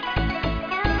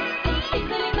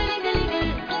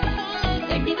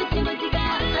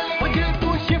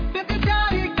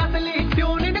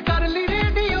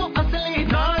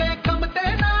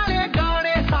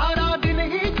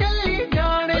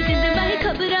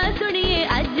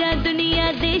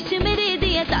देश मेरे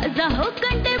दिया ताजा हो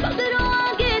कंटे बगरों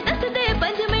आगे दस दे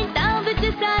 5 मिनटां विच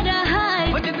सारा हाल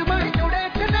जिद मैं जुड़े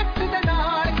कनेक्ट दे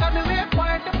नाल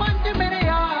 91.5 मेरे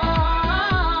यार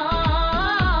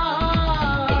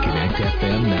Connect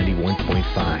FM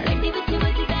 91.5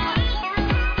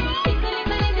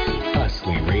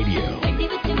 Asli Radio.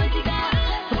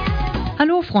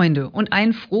 Hallo Freunde und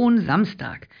einen frohen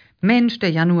Samstag. Mensch, der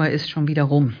Januar ist schon wieder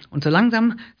rum und so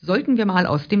langsam sollten wir mal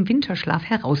aus dem Winterschlaf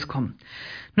herauskommen.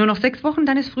 Nur noch 6 Wochen,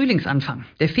 dann ist Frühlingsanfang.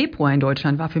 Der Februar in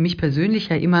Deutschland war für mich persönlich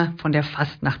ja immer von der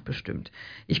Fastnacht bestimmt.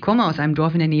 Ich komme aus einem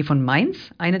Dorf in der Nähe von Mainz,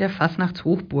 einer der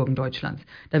Fastnachtshochburgen Deutschlands.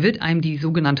 Da wird einem die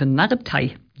sogenannte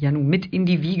Narretei ja nun mit in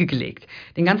die Wiege gelegt.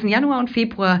 Den ganzen Januar und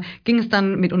Februar ging es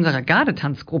dann mit unserer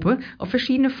Gardetanzgruppe auf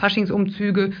verschiedene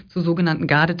Faschingsumzüge zu sogenannten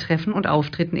Gardetreffen und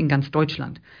Auftritten in ganz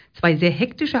Deutschland. 2 sehr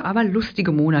hektische, aber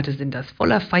lustige Monate sind das,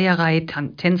 voller Feierei,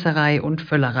 Tänzerei und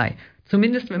Völlerei.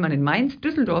 Zumindest wenn man in Mainz,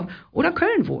 Düsseldorf oder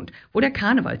Köln wohnt, wo der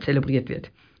Karneval zelebriert wird.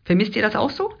 Vermisst ihr das auch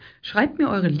so? Schreibt mir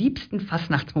eure liebsten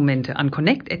Fastnachtsmomente an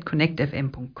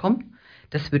connect@connectfm.com.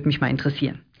 Das würde mich mal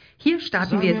interessieren. Hier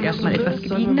starten wir jetzt erstmal etwas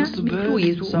gediegener mit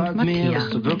Floeso und Mattea. Was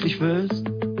du wirklich willst.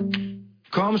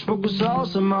 Komm, spuck es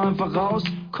aus, immer einfach raus.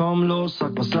 Komm los,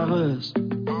 sag, was Sache ist.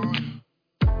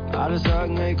 Alle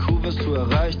sagen, ey, cool, was du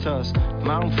erreicht hast.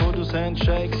 Machen Fotos,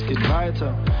 Handshakes, geht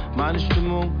weiter. Meine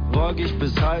Stimmung wolkig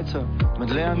bis heiter.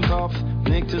 Mit leerem Kopf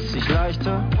nickt es sich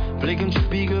leichter. Blick im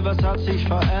Spiegel, was hat sich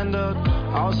verändert?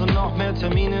 Außer noch mehr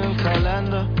Termine im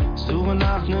Kalender. Suche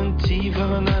nach nem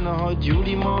tieferen Nenner. Heute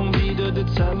Juli, morgen wieder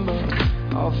Dezember.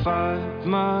 Auf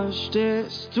einmal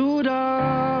stehst du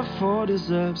da vor dir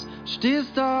selbst.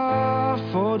 Stehst da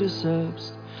vor dir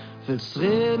selbst. Willst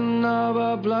reden,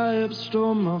 aber bleibst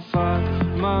stumm. Auf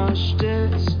einmal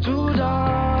stehst du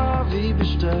da wie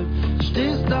bestellt.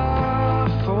 Stehst da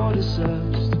vor dir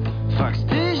selbst. Fragst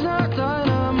dich nach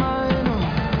deiner Meinung.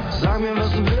 Sag mir,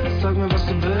 was du willst, sag mir, was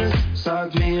du willst.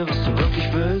 Sag mir, was du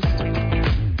wirklich willst.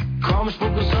 Komm,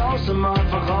 spuck es aus, immer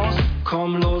einfach raus.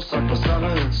 Komm los, sag, was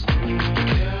Sache ist.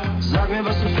 Sag mir,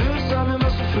 was du fühlst, sag mir,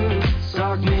 was du fühlst.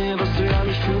 Sag mir, was du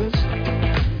ehrlich fühlst.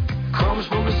 Komm,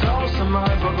 spuck es aus, immer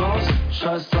einfach raus.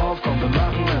 Scheiß drauf, komm, wir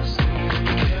machen es.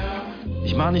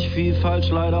 Ich mach nicht viel falsch,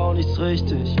 leider auch nichts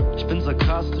richtig. Ich bin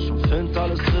sarkastisch und find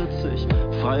alles witzig.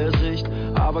 Freie Sicht,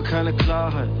 aber keine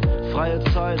Klarheit. Freie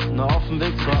Zeit, nur auf dem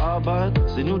Weg zur Arbeit.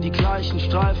 Seh nur die gleichen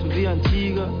Streifen wie ein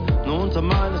Tiger. Nur unter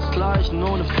meinesgleichen,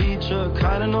 ohne Feature.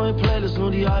 Keine neue Playlist,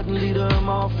 nur die alten Lieder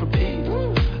immer auf Repeat.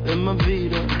 Immer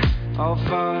wieder. Auf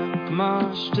einmal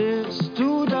stehst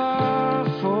du da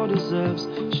vor dir selbst.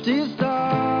 Stehst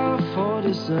da vor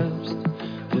dir selbst.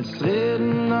 Willst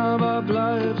reden, aber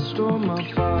bleibst stumm.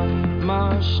 Auf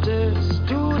einmal stehst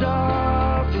du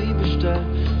da wie bestellt.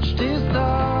 Stehst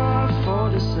da vor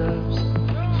dir selbst.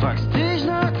 Fragst dich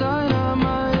nach deiner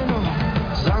Meinung.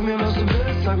 Sag mir, was du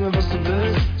willst, sag mir, was du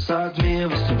willst. Sag mir,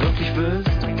 was du wirklich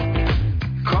willst.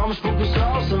 Komm, spuck es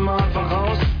aus, immer einfach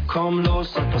raus. Komm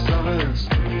los, sag, was Sache ist.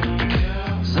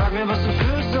 Sag mir, was du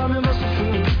fühlst, sag mir, was du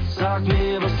fühlst. Sag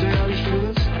mir, was du ehrlich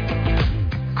fühlst.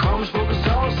 Komm, spuck es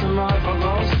aus, immer einfach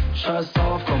raus. Scheiß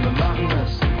drauf, komm, wir machen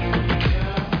es.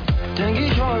 Denk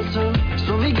ich heute,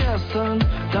 so wie gestern,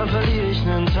 dann verliere ich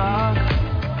nen Tag.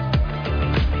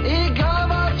 Egal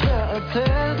was wer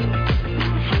erzählt,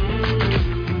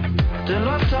 denn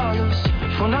läuft alles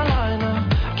von alleine,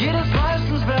 geht es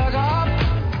meistens bergab.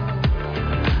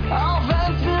 Auch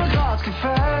wenn's mir grad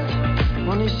gefällt.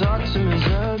 Und ich sag zu mir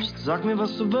selbst, sag mir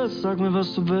was du willst, sag mir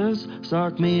was du willst.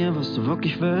 Sag mir, was du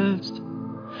wirklich willst.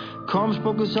 Komm,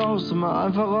 spuck es aus, immer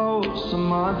einfach raus,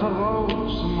 immer einfach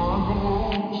raus, immer einfach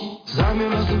raus. Sag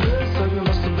mir was du willst, sag mir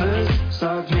was du willst.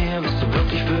 Sag mir, was du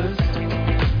wirklich willst.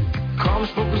 Komm,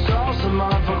 spuck es aus, immer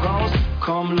einfach raus.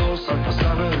 Komm los, sag, was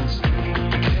Sache ist.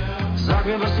 Sag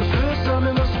mir was du fühlst, sag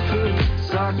mir was du fühlst.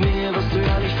 Sag mir, was du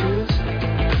ehrlich fühlst.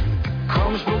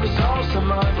 Komm, spuck es aus,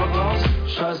 immer einfach raus.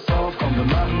 Scheiß drauf, komm, wir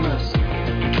machen es.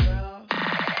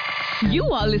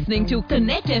 You are listening to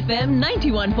Connect FM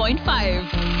 91.5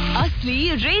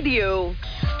 Asli Radio.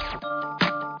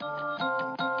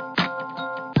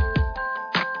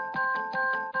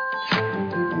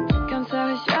 Ganz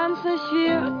ehrlich, wenn's nicht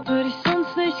wir, würde ich's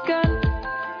uns nicht gönnen.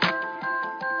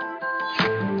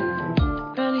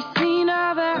 Wenn ich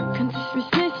Sina wär, könnte ich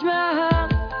mich nicht mehr hören.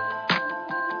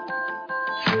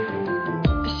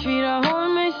 Ich wiederhole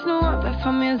mich nur, wer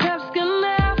von mir selbst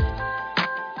genervt.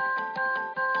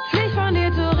 Nicht von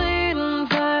dir zu reden,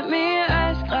 fällt mir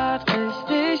echt grad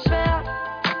richtig schwer.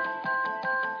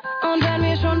 Und wenn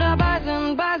wir schon dabei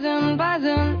sind,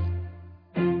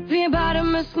 wir beide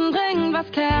müssen dringend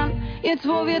was klären. Jetzt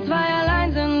wo wir 2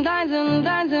 allein sind,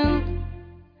 dein sind,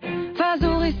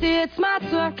 versuch ich's dir jetzt mal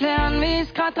zu erklären, wie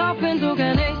ich grad drauf bin, so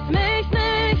kenn ich mich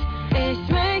nicht. Ich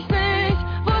mich nicht,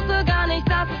 wusste gar nicht,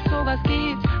 dass es sowas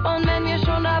gibt. Und wenn wir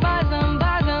schon dabei sind,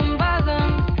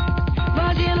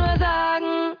 wollt ihr nur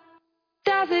sagen,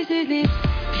 dass ich dich lieb.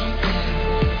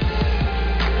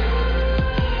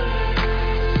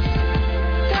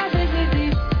 Dass ich dich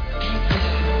lieb.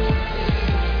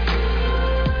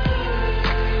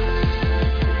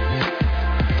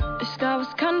 Ich glaube,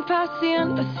 es kann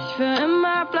passieren, dass ich für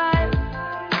immer bleib.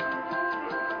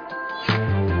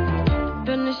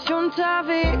 Bin ich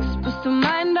unterwegs, bist du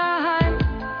mein Daheim.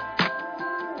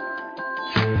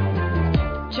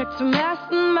 Check zum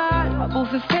ersten Mal,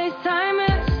 wofür FaceTime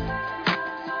ist.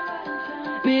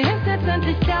 Mir ist jetzt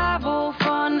endlich klar,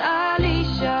 wovon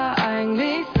Alicia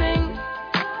eigentlich singt.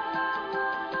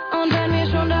 Und wenn wir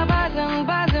schon dabei sind,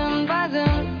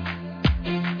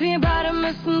 wir beide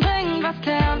müssen dringend was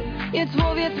klären. Jetzt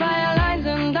wo wir zwei allein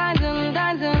sind, dein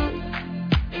sind.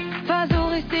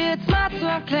 Versuch ich dir jetzt mal zu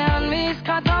erklären, wie ich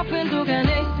grad drauf bin, du kenn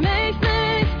ich mich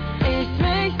nicht. Ich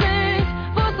mich nicht,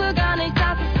 wusste gar nicht,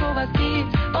 dass es sowas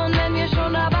gibt. Und wenn wir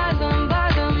schon dabei sind,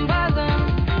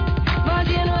 wollt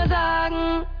ihr nur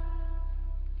sagen,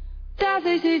 dass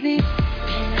ich dich lieb.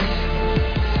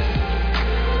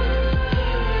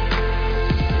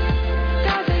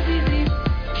 Dass ich dich lieb.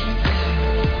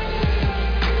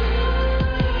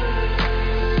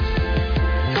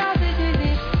 Dass ich dich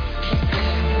lieb.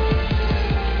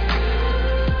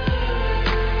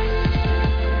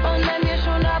 Und wenn wir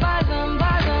schon dabei sind,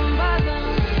 wollt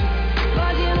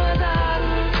ihr nur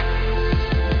sagen,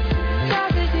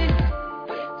 dass ich dich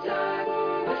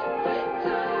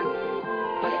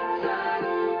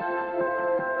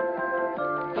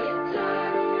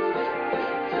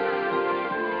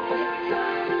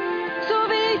so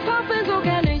wie ich drauf bin, so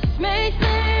kenn ich mich nicht.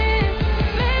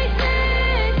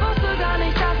 Wusste gar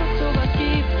nicht, dass es sowas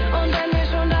gibt. Und wenn wir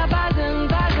schon dabei sind,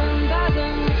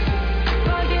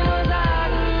 wollt ihr nur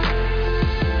sagen,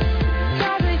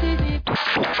 dass ich dich lieb.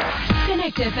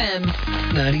 Connect FM.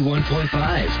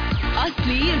 91.5.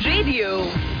 Asli Radio.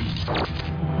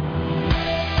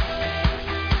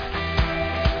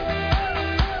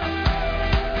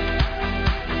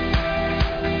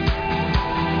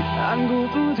 An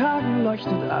guten Tagen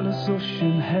leuchtet alles so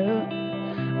schön hell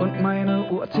und meine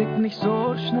Uhr tickt nicht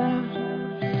so schnell.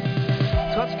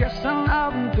 Trotz gestern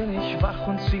Abend bin ich wach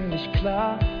und ziemlich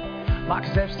klar, mag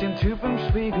selbst den Typ im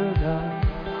Spiegel da.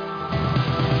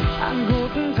 An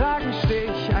guten Tagen steh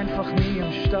ich einfach nie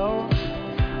im Stau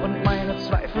und meine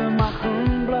Zweifel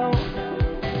machen blau.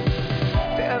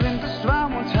 Der Wind ist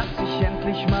warm und hat sich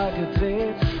endlich mal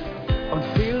gedreht und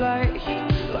vielleicht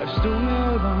läufst du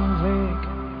mir übern Weg.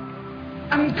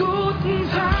 An guten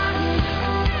Tagen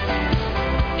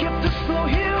gibt es nur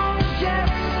hier und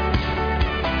jetzt.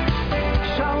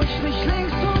 Schau ich nicht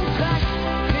links und rechts,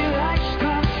 vielleicht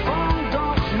kommt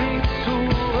doch nie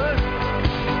zurück.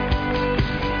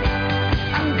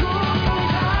 An guten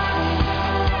Tagen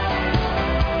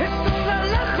ist unser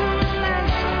Lachen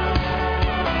echt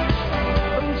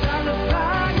und alle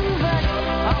Fragen weg,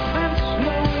 auch wenn's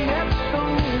nur jetzt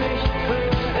und nicht für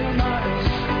immer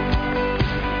ist.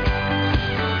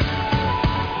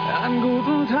 An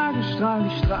guten Tagen strahlen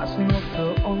die Straßen nur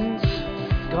für uns.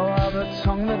 Grauer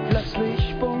Beton wird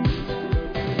plötzlich bunt.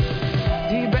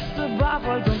 Die beste Bar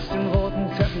rollt uns den roten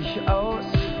Teppich aus.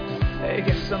 Ey,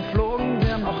 gestern flogen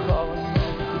wir noch raus.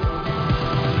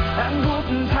 An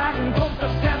guten Tagen pumpt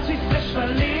das Herz wie frisch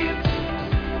verliebt.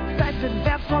 Zeit wird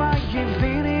wertvoller, je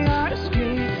weniger es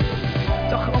gibt.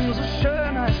 Doch umso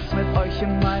schöner ist's mit euch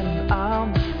in meinen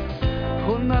Armen.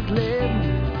 100 Leben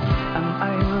an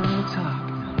einem Tag.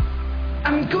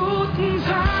 An guten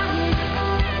Tagen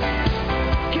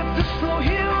gibt es nur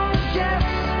hier und jetzt.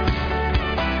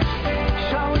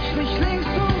 Schau ich nicht links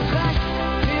und rechts,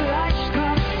 vielleicht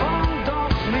kommt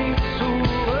doch nie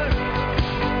zurück.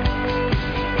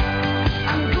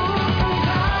 An guten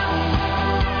Tagen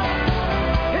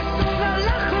ist unser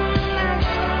Lachen echt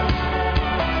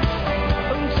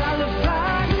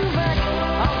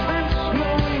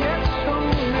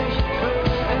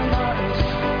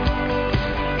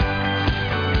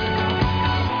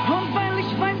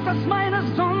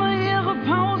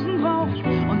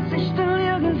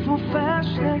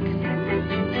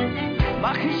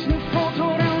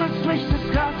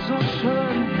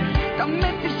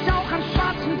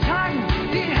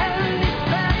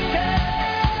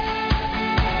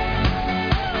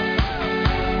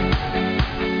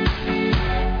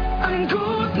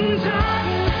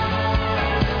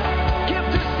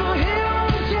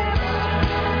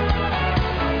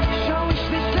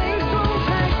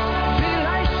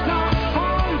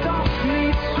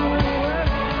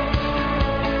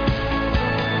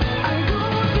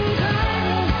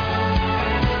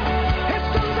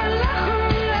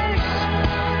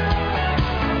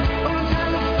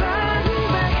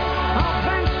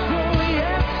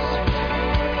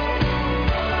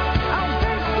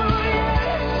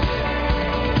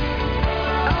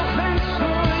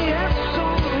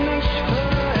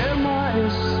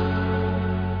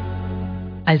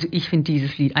Also ich finde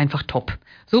dieses Lied einfach top.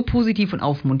 So positiv und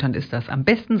aufmunternd ist das. Am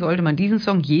besten sollte man diesen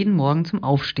Song jeden Morgen zum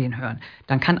Aufstehen hören.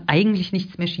 Dann kann eigentlich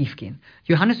nichts mehr schiefgehen.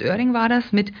 Johannes Oerding war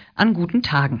das mit An guten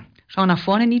Tagen. Schau nach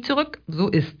vorne, nie zurück, so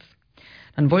ist's.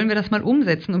 Dann wollen wir das mal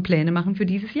umsetzen und Pläne machen für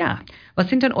dieses Jahr. Was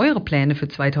sind denn eure Pläne für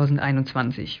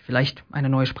 2021? Vielleicht eine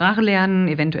neue Sprache lernen,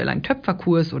 eventuell einen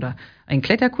Töpferkurs oder einen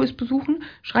Kletterkurs besuchen?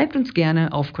 Schreibt uns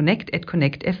gerne auf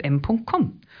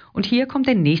connect@connectfm.com. Und hier kommt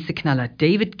der nächste Knaller,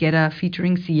 David Guetta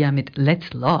featuring Sia mit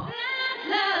Let's Love.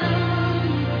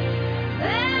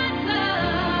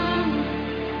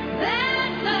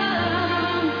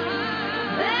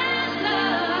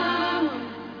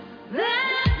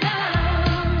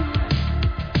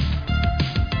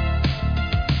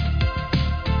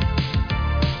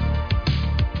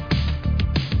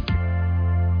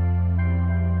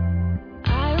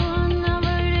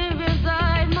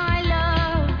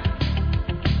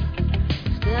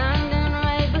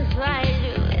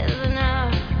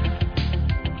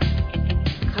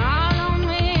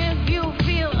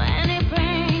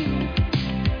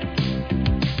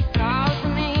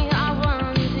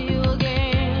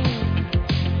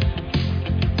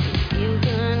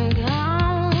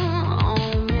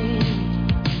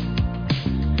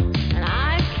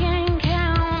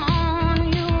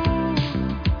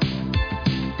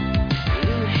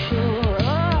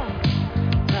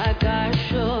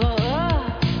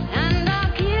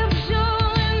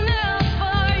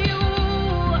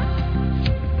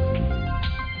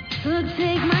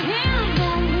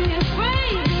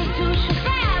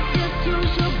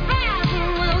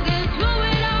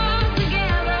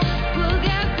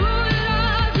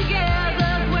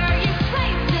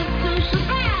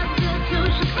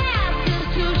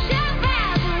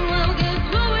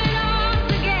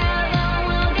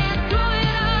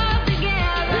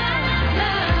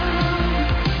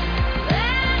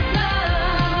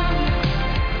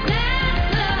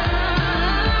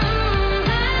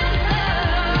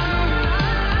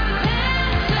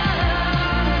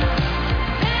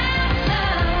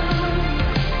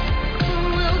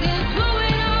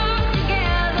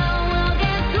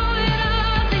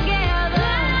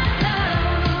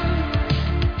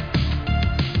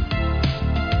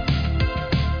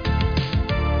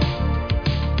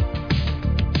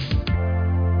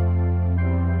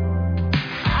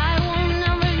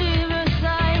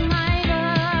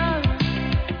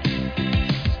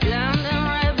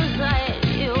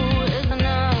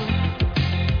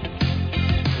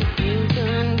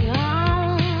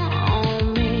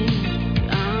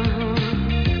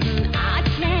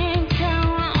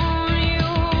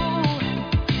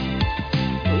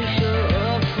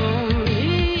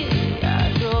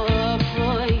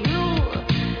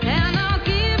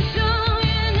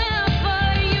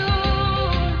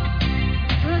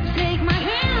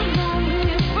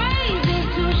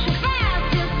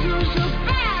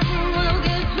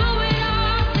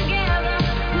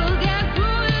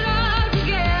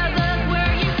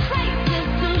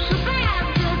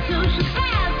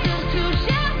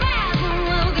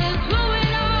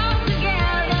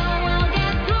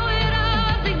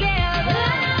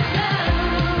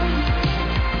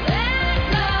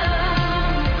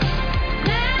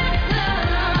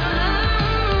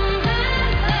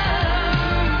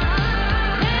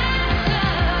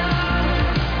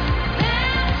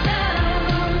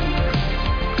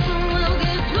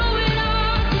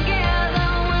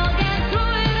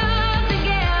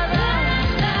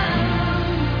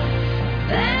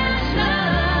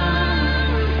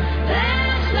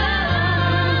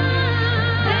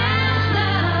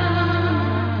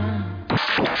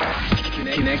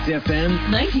 FM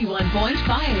 91.5.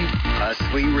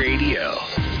 Hustly Radio.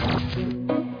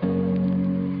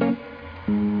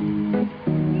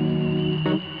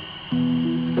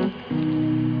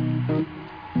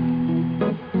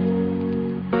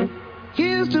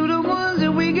 Here's to the ones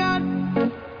that we got.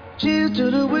 Cheers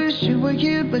to the wish you were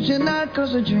here, but you're not.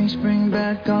 'Cause the drinks bring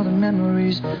back all the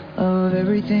memories of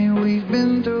everything we've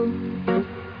been through.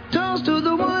 Toast to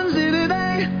the ones here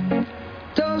today.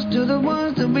 Toast to the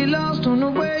ones that we lost on the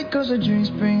way. 'Cause the drinks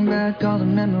bring back all the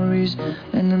memories.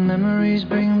 And the memories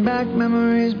bring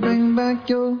back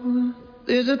your.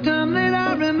 There's a time that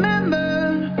I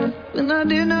remember when I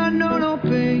did not know no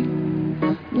pain.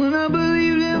 When I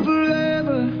believed in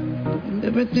forever and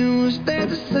everything would stay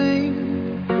the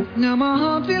same. Now my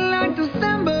heart feels like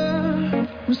December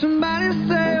when somebody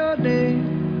say your name.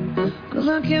 'Cause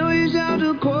I can't reach out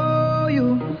to call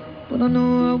you, but I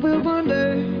know I will one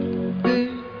day. Hey.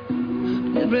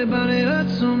 Everybody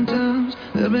hurts sometimes,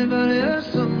 everybody hurts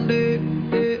someday.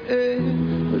 Hey, hey.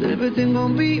 But everything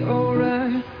gon' be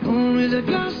alright. Gonna raise a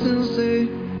glass and say,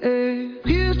 hey.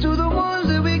 Here's to the ones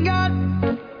that we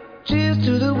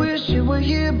were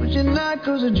here, but you're not.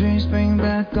 Cause the dreams bring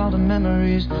back all the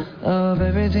memories of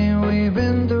everything we've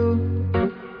been through.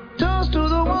 Toast to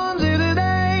the ones here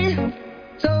today.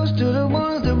 Toast to the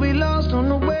ones that we lost on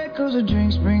the way. Cause the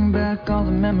drinks bring back all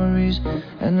the memories.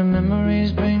 And the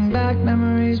memories bring back your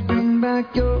memories bring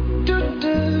back your.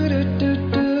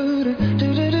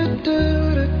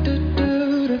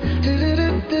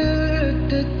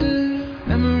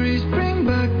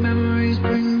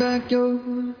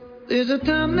 There's a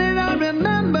time that I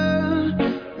remember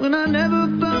when I never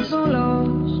felt so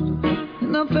lost,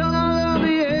 and I felt all of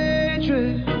the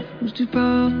hatred was too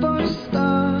powerful to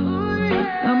stop.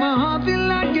 Now my heart feels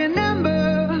like an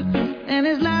ember, and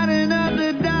it's lighting up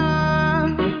the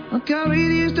dark. I'll carry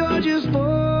these torches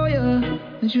for you,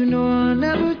 and you know I'll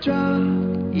never drop.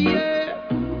 Yeah,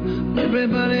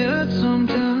 everybody hurts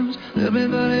sometimes,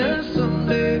 everybody hurts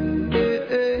someday.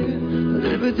 But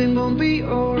everything gon' be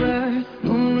alright.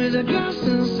 Gonna raise a glass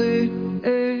and say,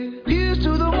 hey, here's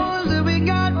to the ones that we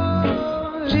got.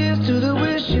 Cheers to the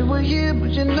wish you were here,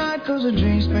 but you're not. Cause the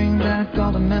drinks bring back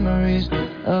all the memories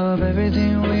of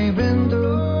everything we've been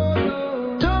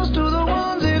through. Toast to the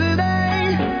ones here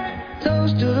today.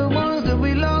 Toast to the ones that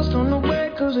we lost on the way.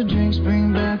 Cause the drinks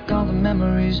bring back all the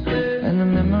memories. And the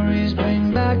memories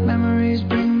bring back your. Memories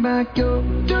bring back your.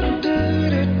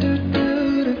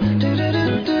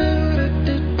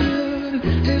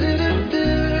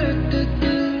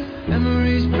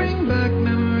 Memories bring back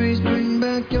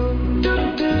your.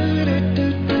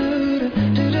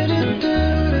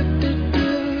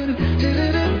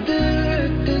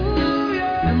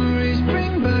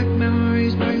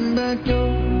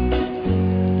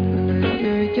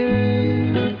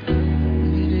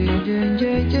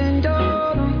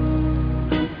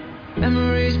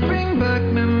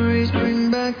 Memories bring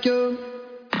back your.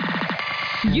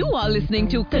 You are listening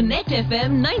to Connect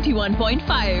FM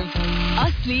 91.5.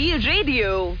 Asli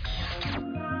Radio.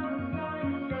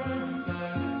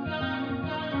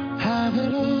 Have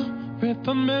it all, rip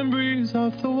the memories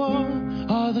off the wall.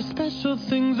 All the special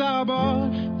things I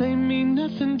bought, they mean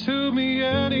nothing to me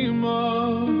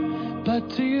anymore. But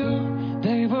to you,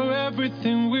 they were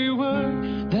everything we were.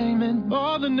 They meant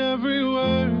more than every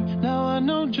word. Now I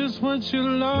know just what you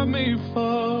love me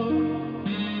for.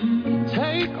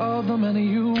 Take all the money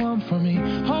you want from me.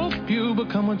 Hope you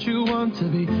become what you want to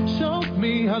be. Show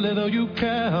me how little you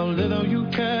care, how little you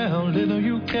care, how little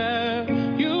you care.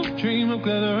 You dream of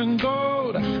glitter and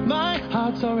gold. My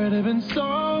heart's already been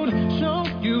sold. Show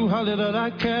you how little I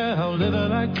care, how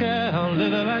little I care, how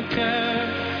little I care.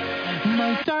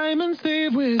 My diamonds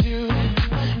leave with you.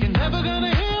 You're never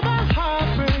gonna hear my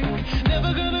heart break.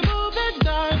 Never gonna move in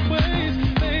dark ways.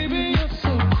 Baby, you're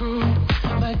so cruel.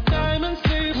 My diamonds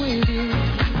leave with you.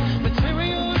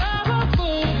 Material never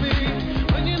fooled me.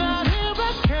 When you're not here,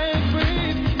 I can't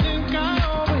breathe. Think I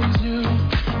always knew.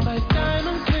 My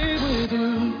diamonds leave with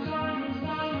you.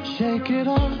 Shake it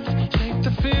off. Shake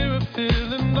the fear of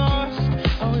feeling lost.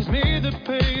 Always me that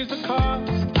pays the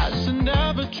cost. I should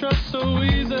never trust so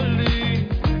easily.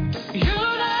 You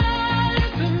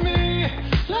lied to me,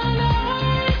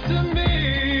 lied to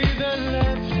me. Then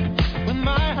left with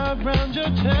my heart round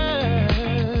your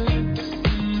chest.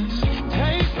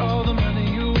 Take all the money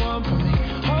you want from me.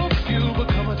 Hope you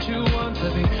become what you want to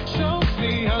be. Show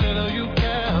me how little you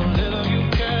care, how little you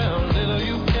care, how little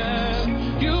you care.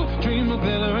 You dream of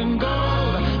glitter and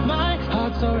gold. My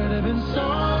heart's already been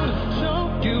sold.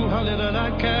 Show you how little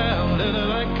I care, how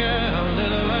little I care, how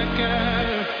little I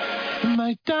care.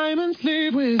 My diamonds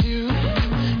leave with you.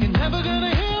 You're never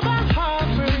gonna hear my heart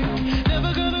break.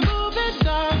 Never gonna move in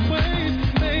dark ways.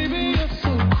 Baby, you're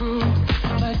so cruel.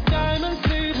 My diamonds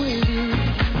leave with you.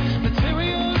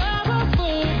 Material never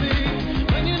fooled me.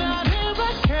 When you're not here,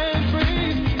 I can't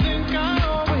breathe. Think I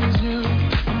always knew.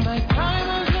 My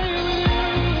diamonds leave with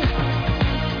you.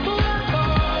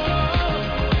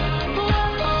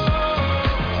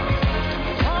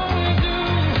 Always do.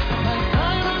 My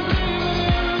diamonds leave with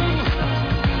you.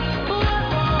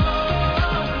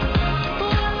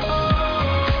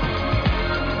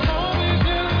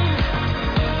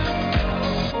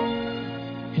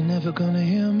 You're never gonna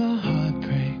hear my heart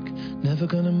break. Never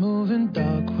gonna move in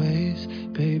dark ways.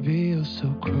 Baby, you're so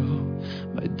cruel.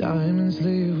 My diamonds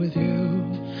leave with you.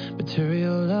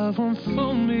 Material love won't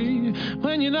fool me.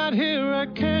 When you're not here, I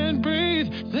can't breathe.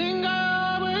 Think I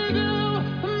always do.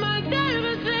 My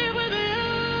diamonds leave with you.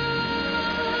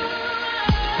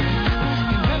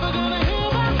 You're never gonna hear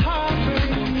my heart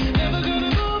break. Never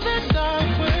gonna move in dark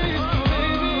ways.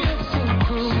 Baby, you're so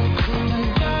cruel. My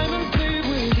diamonds leave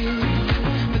with you.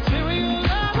 Material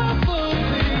never fooled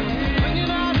me. When you're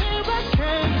not here, I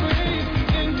can't breathe.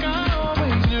 Think I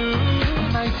always knew.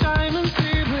 My diamonds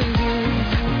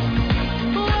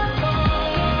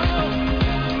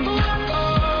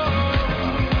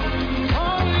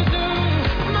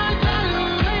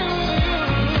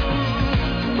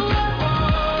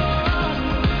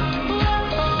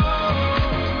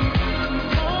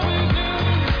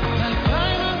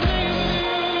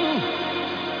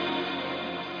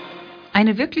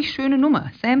Eine wirklich schöne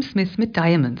Nummer. Sam Smith mit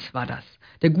Diamonds war das.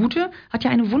 Der Gute hat ja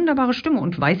eine wunderbare Stimme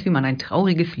und weiß, wie man ein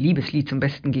trauriges Liebeslied zum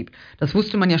Besten gibt. Das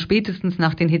wusste man ja spätestens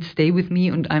nach den Hits Stay With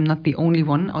Me und I'm Not The Only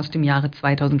One aus dem Jahre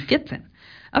 2014.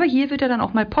 Aber hier wird er dann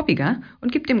auch mal poppiger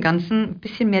und gibt dem Ganzen ein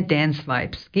bisschen mehr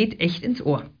Dance-Vibes. Geht echt ins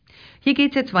Ohr. Hier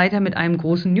geht's jetzt weiter mit einem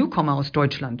großen Newcomer aus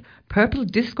Deutschland. Purple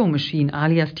Disco Machine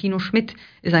alias Tino Schmidt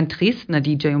ist ein Dresdner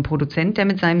DJ und Produzent, der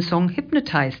mit seinem Song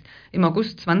Hypnotized im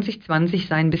August 2020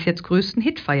 seinen bis jetzt größten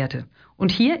Hit feierte.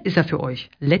 Und hier ist er für euch.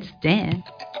 Let's Dance.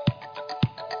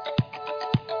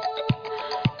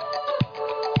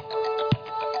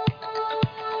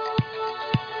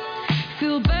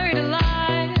 Feel buried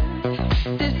alive.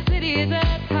 This city is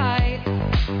at tight.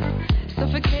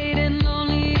 Suffocating,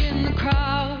 lonely in the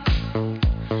crowd.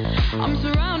 I'm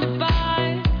surrounded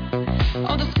by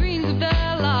all the screens of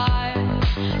their lives,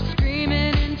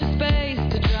 screaming into space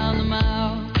to drown them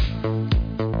out.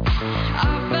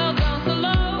 I fell down so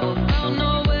low, don't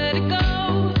know where to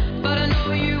go, but I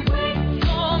know you wait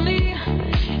for me,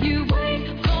 you wait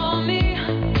for me.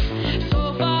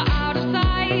 So far out of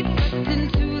sight, sucked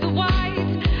into the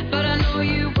white, but I know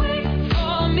you wait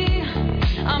for me.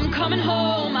 I'm coming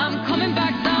home, I'm coming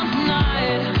back down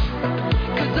tonight,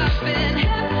 'cause I've been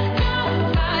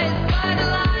hypnotized by the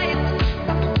lights.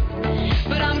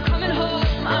 But I'm coming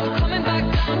home, I'm coming back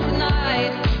down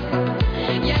tonight.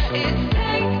 Yeah, it's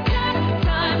taken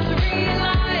time to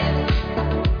realize,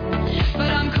 but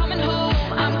I'm coming home,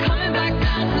 I'm coming back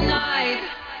down tonight.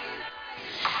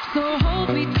 So hold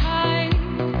me tight,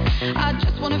 I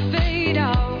just wanna fade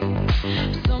out,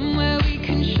 somewhere we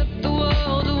can shut the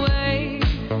world away.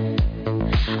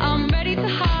 I'm ready to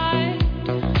hide,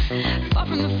 far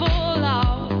from the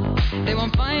fallout. They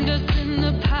won't find us in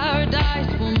the paradise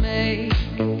we'll make.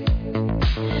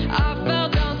 I fell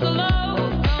down so low,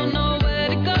 don't know where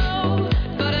to go,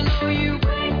 but I know you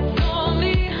wait for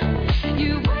me,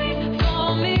 you wait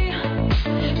for me.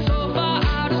 So far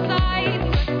out of sight,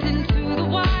 sucked into the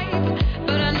white,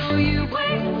 but I know you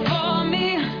wait for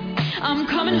me. I'm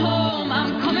coming home,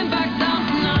 I'm coming back down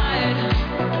tonight,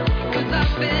 'cause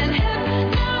I've been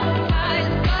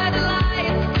hypnotized by the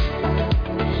lights.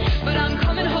 But I'm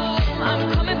coming home,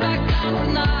 I'm coming back down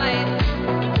tonight.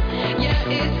 Yeah,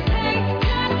 it's taken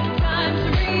time to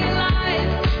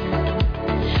realize,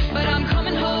 but I'm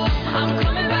coming home, I'm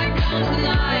coming back down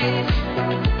tonight.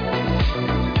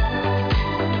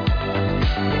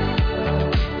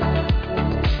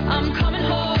 I'm coming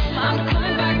home, I'm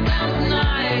coming back down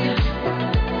tonight.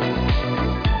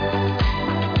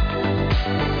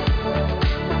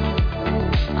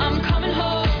 I'm coming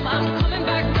home, I'm coming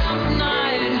back down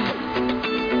tonight.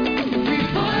 Free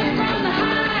falling from the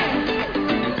high,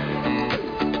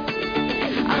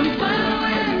 I'm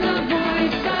following the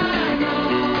voice I know.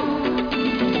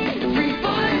 Free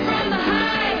falling from the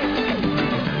high,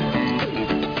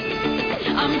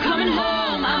 I'm coming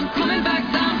home, I'm coming back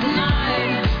down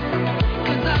tonight,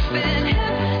 'cause I've been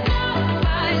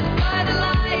hypnotized by the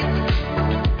lights.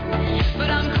 But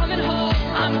I'm coming home,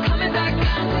 I'm coming back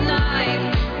down tonight.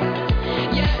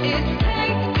 Yeah, it's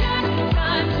taken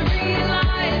time to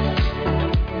realize,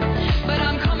 but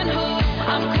I'm coming home,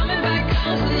 I'm coming back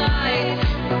down tonight.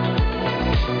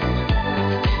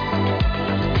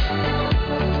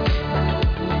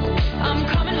 I'm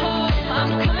coming home,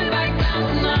 I'm coming back down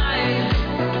tonight.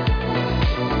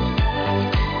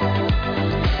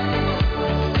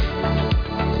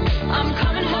 I'm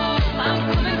coming home, I'm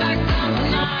coming back down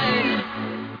tonight.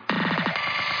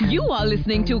 You are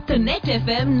listening to Connect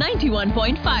FM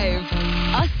 91.5.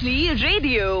 Asli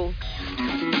Radio.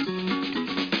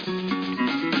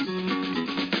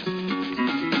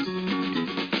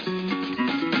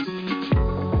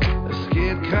 Es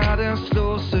geht gerade erst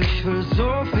los, ich will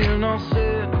so viel noch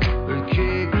sehen. Will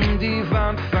gegen die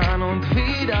Wand fahren und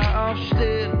wieder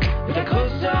aufstehen. Will der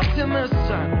größte Optimist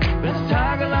sein, wenn es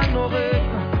tagelang nur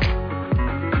regnet.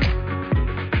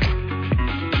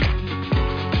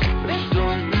 Will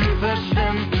Stunden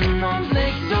verschwinden und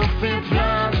nicht so viel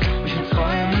planen. Mich in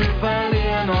Träumen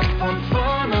verlieren und von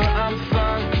vorne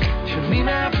anfangen. Ich will nie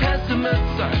mehr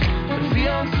Pessimist sein, wenn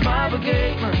wir uns mal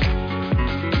begegnen.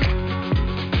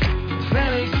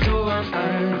 Wenn ich so an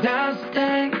all das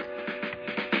denk,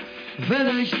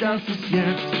 will ich, dass es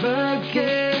jetzt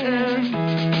beginnt.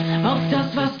 Auf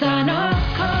das, was da noch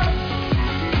kommt,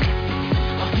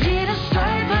 auf jedes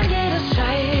Stolpern, jedes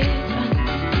Scheitern.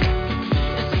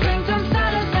 Es bringt uns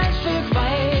alles ein Stück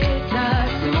weiter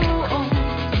zu uns.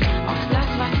 Auf das,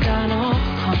 was da noch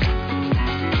kommt,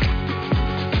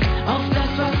 auf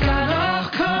das, was da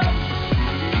noch kommt.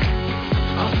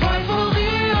 Auf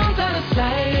Euphorie und alles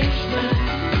Leichte,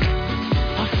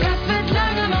 auf das wird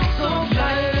lange noch so bleiben.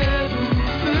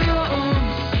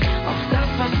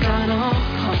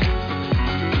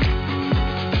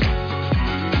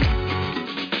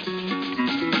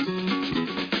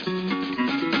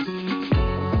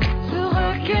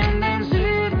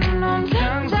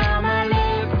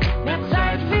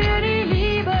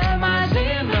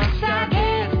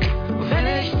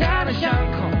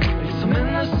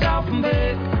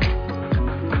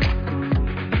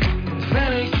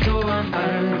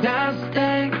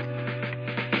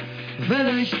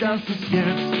 will ich, dass es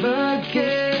jetzt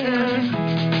beginnt.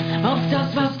 Auf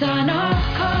das, was da noch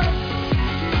kommt,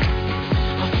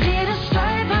 auf jedes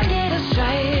Stolpern, jedes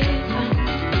Scheitern.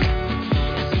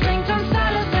 Es bringt uns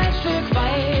alles ein Stück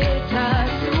weiter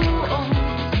zu uns.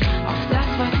 Auf das,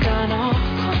 was da noch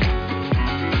kommt,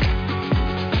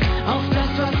 auf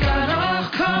das, was da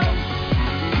noch kommt,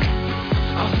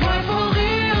 auf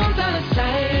Euphorie und alles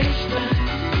Leichte.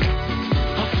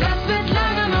 Auf das wird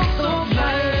lange noch so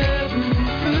bleiben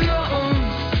für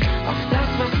uns. Auf das,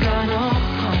 was da noch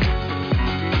kommt.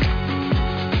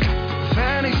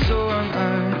 Wenn ich so an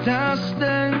all das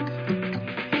denk,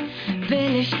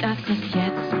 Will ich, dass es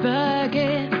jetzt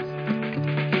beginnt.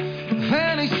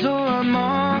 wenn ich so an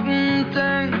morgen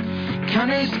denk, kann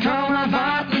ich's kaum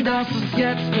erwarten, dass es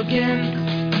jetzt beginnt.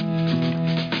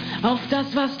 Auf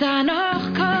das, was da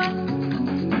noch kommt,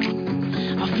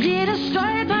 auf jedes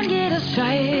Stolpern, jedes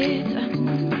Scheitern.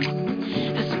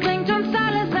 Es bringt uns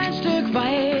alles ein Stück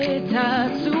weiter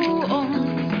zu uns.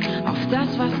 Auf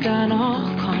das, was da noch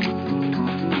kommt,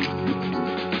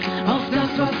 auf das,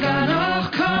 was da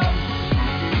noch kommt,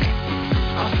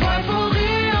 auf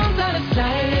Euphorie und alles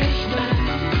Leichte.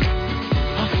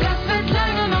 Auf das wird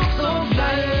lange noch so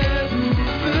bleiben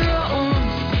für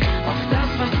uns. Auf das,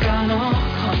 was da noch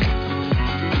kommt,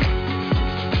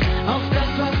 auf das,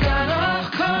 was da noch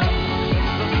kommt,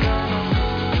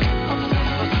 auf das,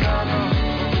 was da noch,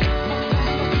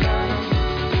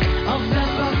 auf das,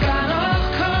 was da noch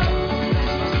kommt,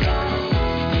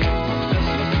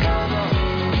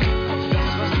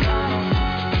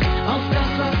 auf das,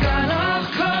 was da noch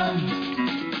kommt.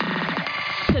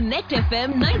 Connect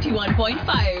FM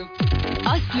 91.5.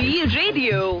 Asli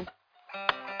Radio.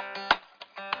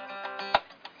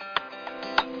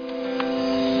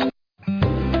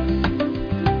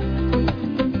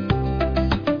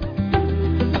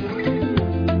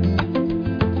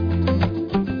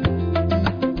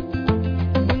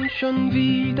 Und schon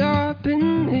wieder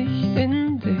bin ich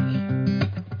in dich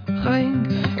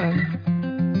reingefallen.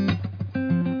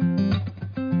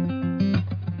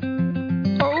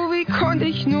 Oh, wie konnte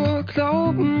ich nur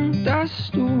glauben,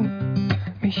 dass du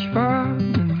mich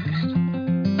wahrnimmst.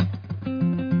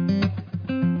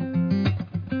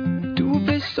 Du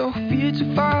bist doch viel zu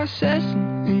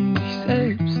versessen in dich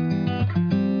selbst.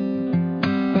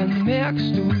 Wann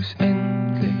merkst du's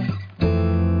endlich?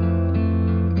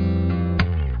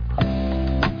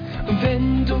 Und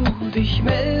wenn du dich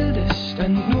meldest,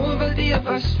 dann nur weil dir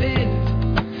was fehlt.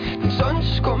 Denn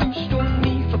sonst kommst du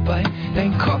nie vorbei,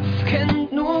 dein Kopf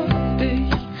kennt nur dich.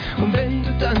 Und wenn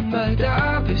du dann mal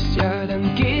da bist, ja,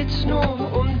 dann geht's nur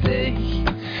um dich.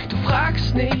 Du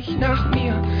fragst nicht nach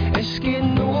mir, es geht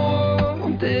nur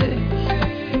um dich.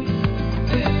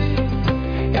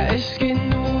 Ja, es geht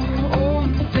nur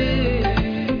um dich.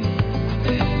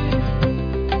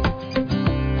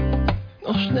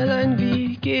 Noch schnell ein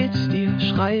Wie geht's dir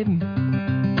schreiben,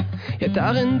 ja,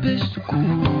 darin bist du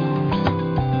gut.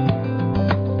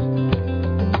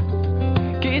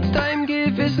 Geht's deinem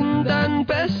Gewissen dann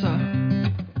besser?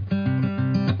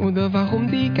 Oder warum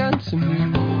die ganze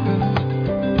Mühe?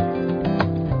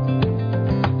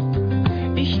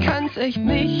 Ich kann's echt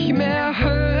nicht mehr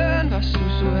hören, was du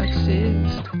so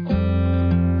erzählst.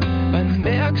 Wann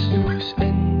merkst du's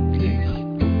endlich?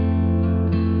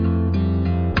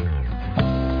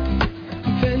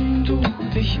 Wenn du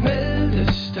dich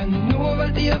meldest, dann nur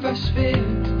weil dir was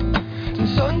fehlt. Denn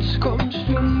sonst kommst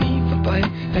du nie vorbei,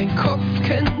 dein Kopf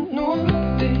kennt nur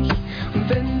dich. Und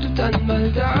wenn du dann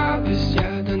mal da bist,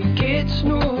 ja, dann geht's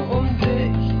nur um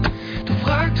dich. Du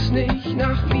fragst nicht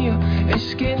nach mir,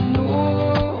 es geht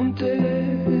nur um dich.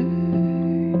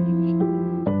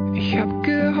 Ich hab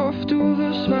gehofft, du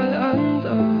wirst mal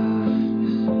anders.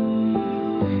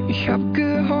 Ich hab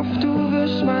gehofft, du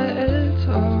wirst mal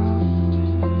älter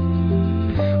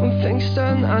und fängst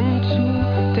dann an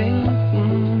zu denken.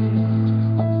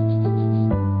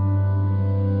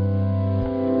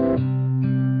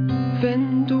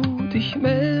 Wenn du dich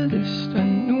meldest,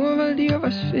 dann nur weil dir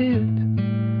was fehlt.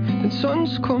 Denn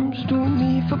sonst kommst du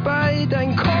nie vorbei,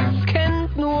 dein Kopf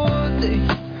kennt nur dich.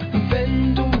 Und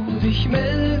wenn du dich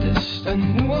meldest,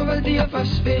 dann nur weil dir was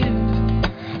fehlt.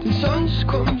 Denn sonst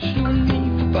kommst du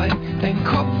nie vorbei, dein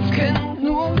Kopf kennt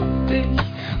nur dich.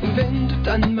 Und wenn du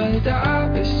dann mal da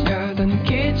bist, ja, dann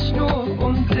geht's nur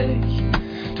um dich.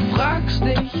 Du fragst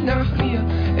nicht nach mir,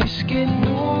 es geht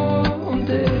nur um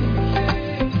dich.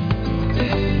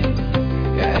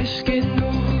 Ja, es geht nur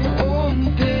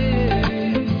um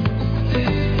dich.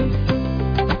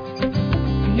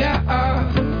 Ja,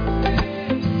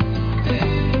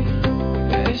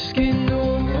 es geht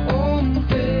nur um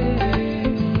dich.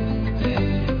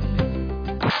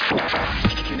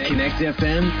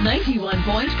 FM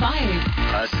 91.5.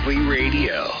 Asli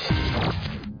Radio.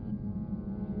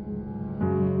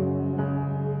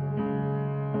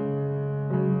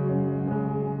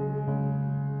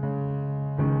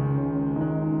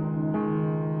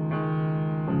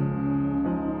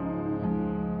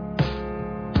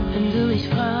 Wenn du mich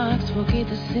fragst, wo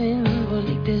geht es hin, wo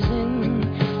liegt der Sinn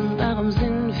und warum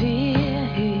sind wir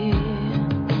hier?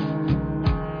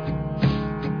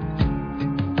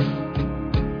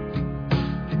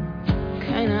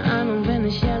 Keine Ahnung, wenn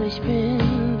ich ehrlich bin,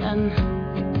 dann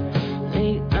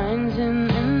liegt ein Sinn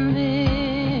in dir.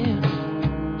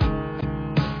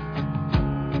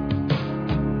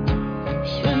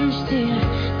 Ich wünsch dir,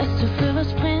 dass du für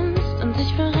was brennst und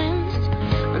dich verrennst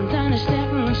und deine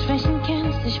Stärken und Schwächen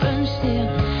kennst. Ich wünsch dir,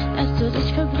 dass du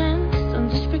dich verbrennst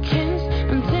und dich bekennst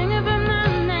und Dinge beim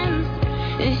Namen nennst.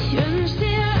 Ich wünsch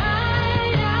dir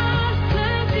all das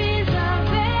Glück dieser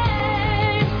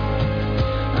Welt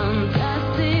und dass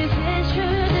sie sich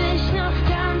für dich noch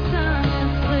ganz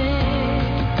anders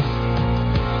dreht.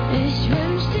 Ich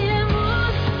wünsch dir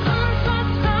Mut und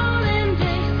Vertrauen in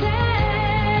dich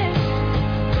selbst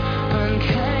und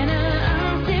keine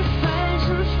Angst, die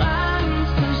falschen Fragen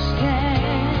zu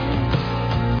stellen.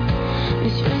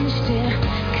 Ich wünsch dir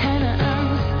keine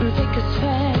Angst, ein dickes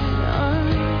Fell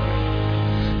und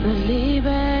eine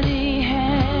Liebe, die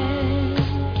hält.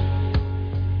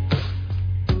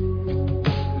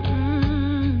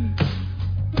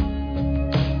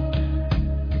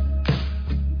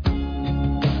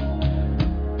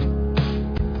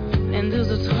 Wenn du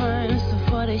so träumst, so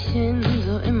vor dich hin,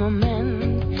 so im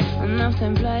Moment und auf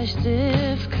dein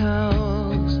Bleistift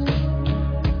kaust.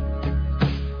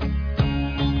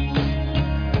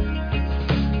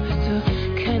 Hast du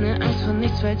keine Angst vor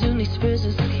nichts, weil du nichts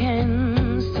Böses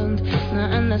kennst und nur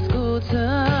an das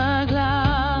Gute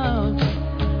glaubst.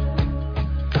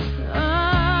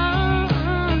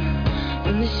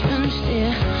 Und ich wünsch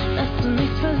dir, dass du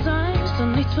nichts versäumst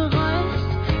und nichts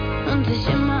bereust und dich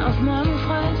immer auf morgen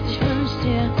freust. Ich wünsch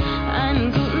dir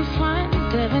einen guten Freund,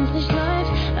 der, wenn's nicht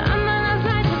läuft, an deiner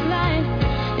Seite bleibt.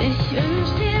 Ich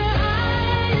wünsch dir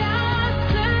all das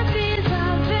Glück dieser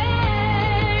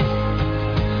Welt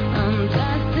und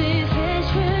dass sie sich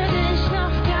für dich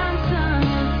noch ganz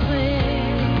anders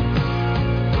dreht.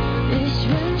 Ich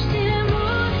wünsch dir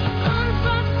Mut und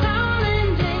Vertrauen in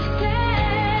dich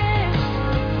selbst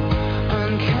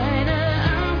und keine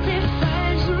Angst, die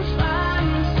falschen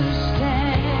Fragen zu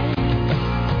stellen.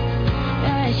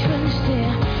 Ja, ich wünsch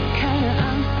dir keine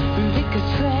Angst, ein dickes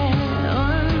Fell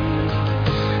und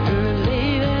eine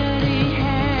Liebe, die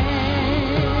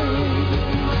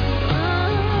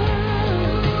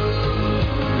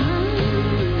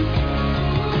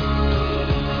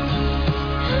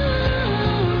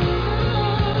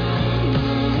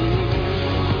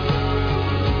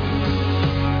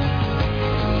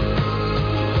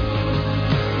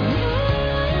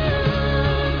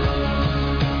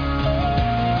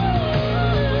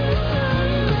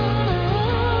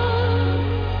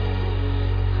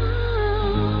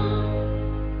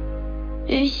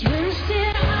ich wünsch dir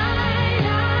all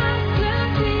das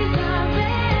Glück dieser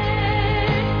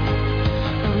Welt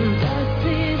und dass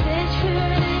sie sich für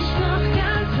dich noch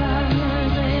ganz lange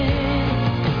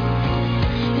dreht.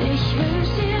 Ich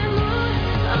wünsch dir Mut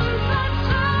und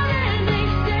Vertrauen in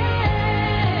dich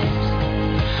selbst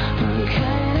und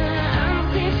keine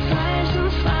Angst, die falschen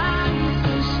Fragen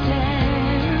zu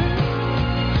stellen.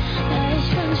 Ja, ich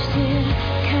wünsch dir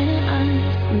keine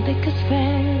Angst, ein dickes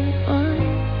Fell und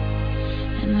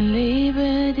eine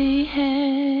Liebe, die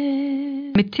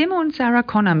hält. Mit Tim und Sarah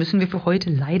Connor müssen wir für heute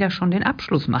leider schon den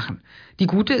Abschluss machen. Die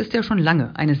Gute ist ja schon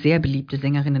lange eine sehr beliebte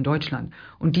Sängerin in Deutschland.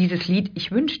 Und dieses Lied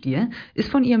Ich wünsch dir ist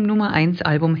von ihrem Nummer 1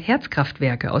 Album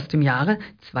Herzkraftwerke aus dem Jahre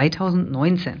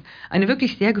 2019. Eine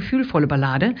wirklich sehr gefühlvolle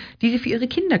Ballade, die sie für ihre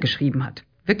Kinder geschrieben hat.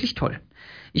 Wirklich toll.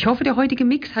 Ich hoffe, der heutige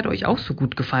Mix hat euch auch so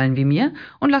gut gefallen wie mir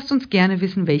und lasst uns gerne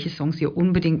wissen, welche Songs ihr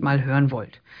unbedingt mal hören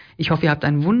wollt. Ich hoffe, ihr habt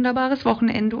ein wunderbares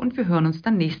Wochenende und wir hören uns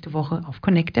dann nächste Woche auf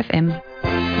Connect FM.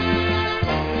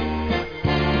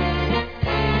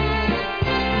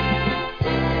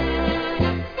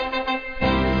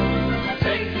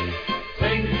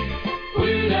 Trink,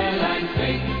 Brüderlein,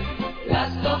 trink,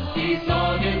 lass doch die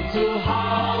Sorgen zu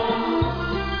Haus.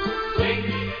 Trink,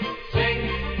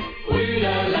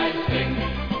 Brüderlein, trink,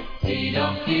 zieh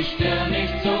doch die Stirn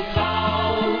nicht so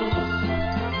kraus.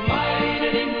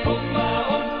 Meide den Kummer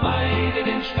und meide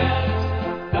den Schmerz,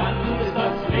 dann ist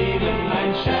das Leben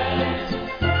ein Scherz.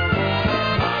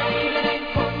 Meide den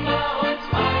Kummer und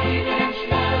meide den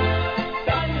Schmerz,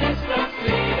 dann ist das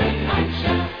Leben ein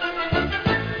Scherz.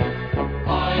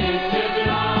 Heute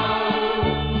blau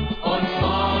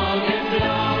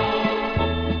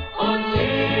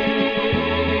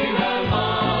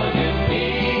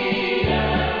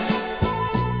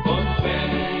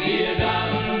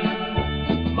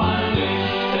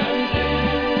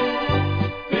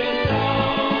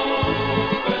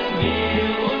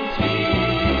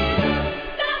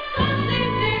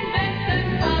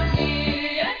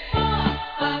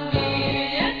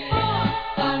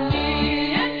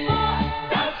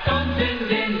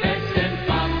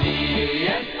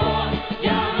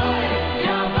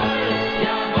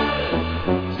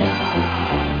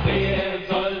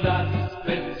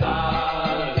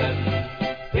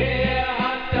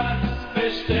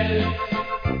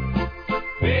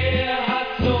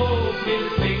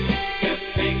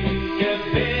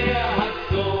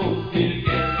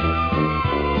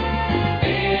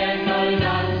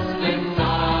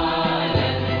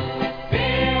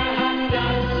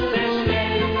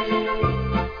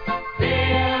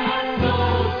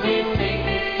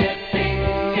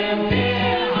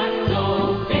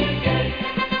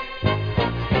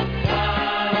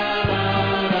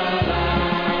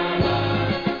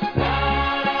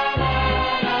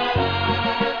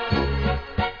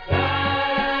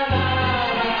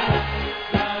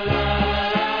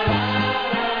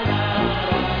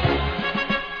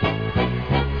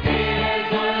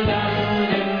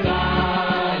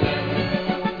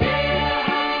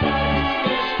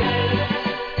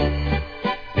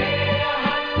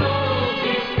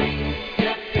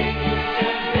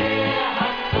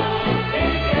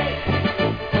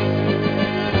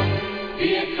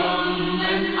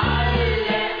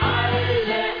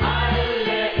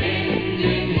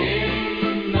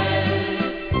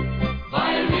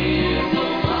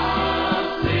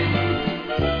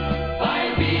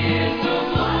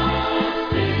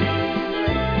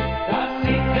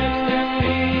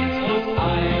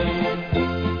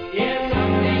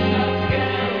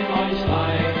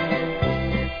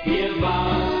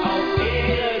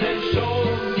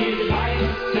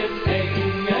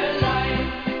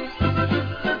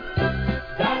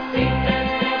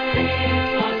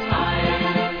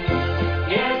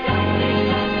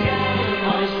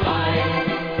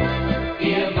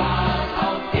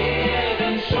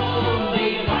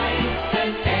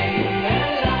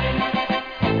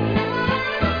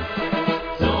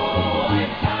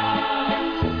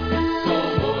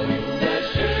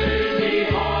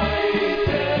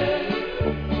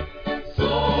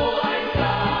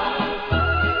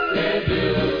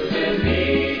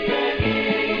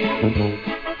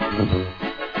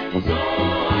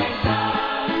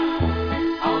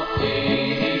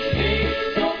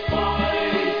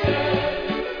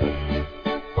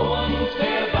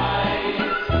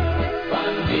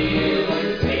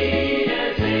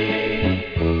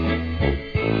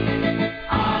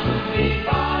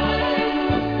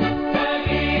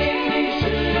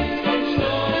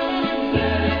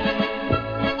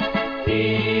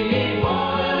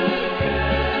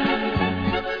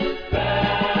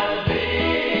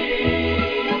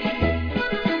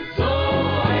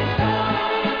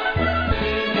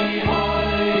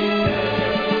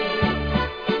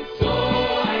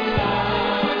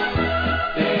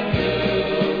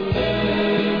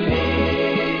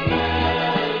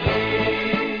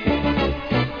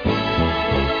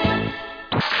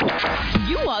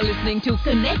listening to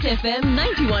Connect FM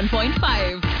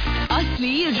 91.5.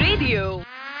 Asli Radio.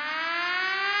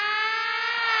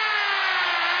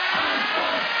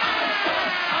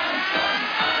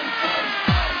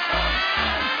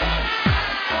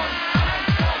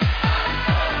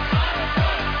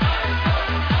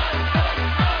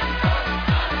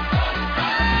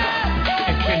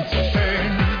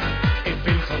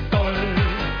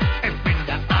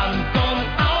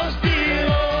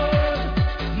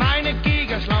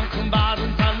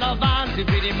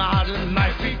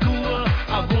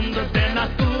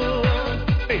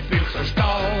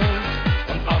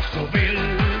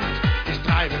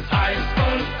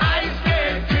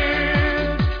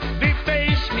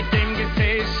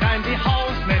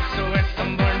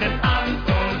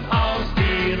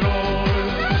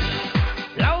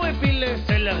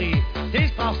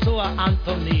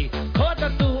 Anthony, Kota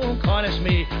du und Cornish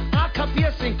me, Aka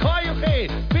Piercing, Koyoke,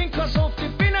 Pinkos auf die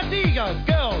Pinatiger,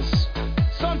 Girls,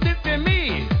 so ein Typ wie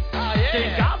mich,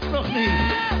 den gab's noch nie.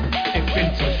 Ich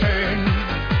bin so schön,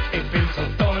 ich bin so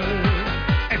toll,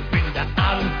 ich bin der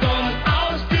Anton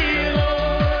aus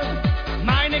Tirol.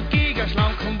 Meine Giger,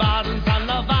 schlanken Baden, sind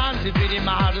der Wahnsinn wie die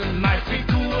Madeln, meine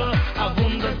Figur, ein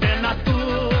Wunder der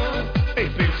Natur.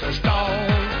 Ich bin so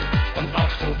stolz und auch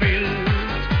so wild,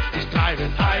 ich treibe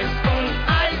es heiß.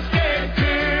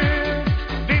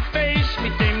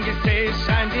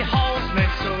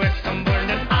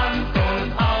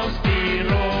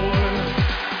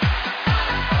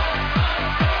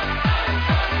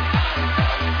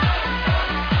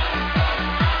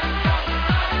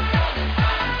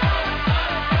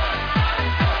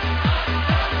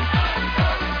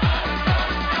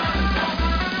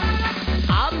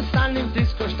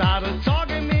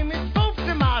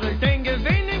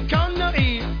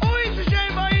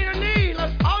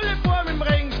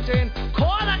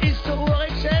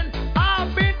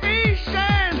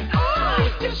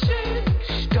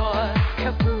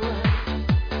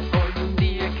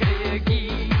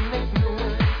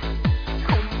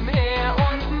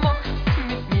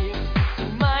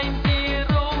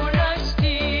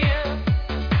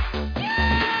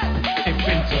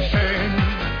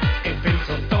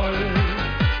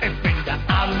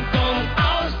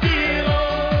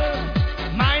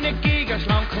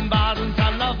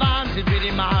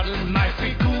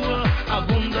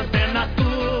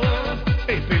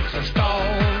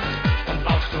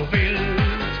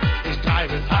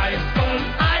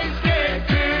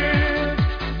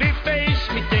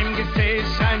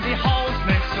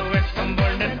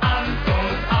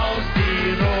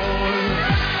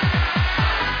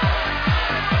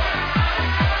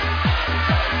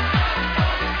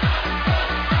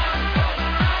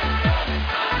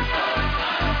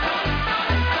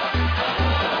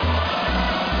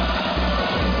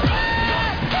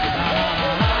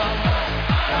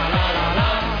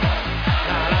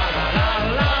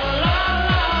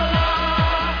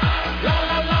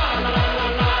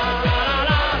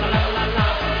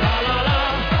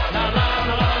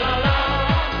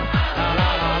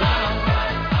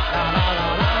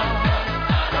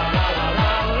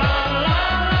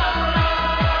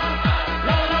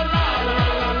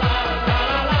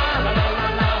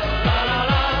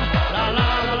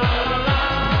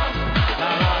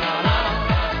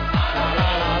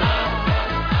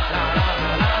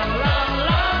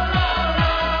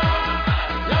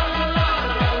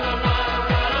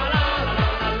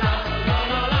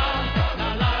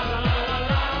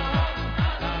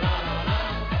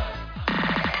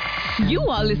 You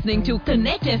are listening to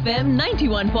Connect FM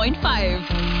 91.5.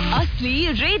 Asli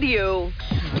Radio.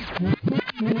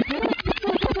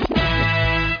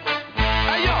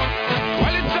 Ayo,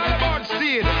 well it's all about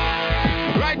seed.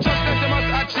 Righteousness you must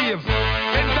achieve.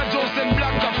 Enter Joseph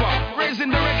Black Pepper,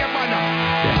 raising the reggae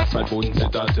banner. Der Asphaltboden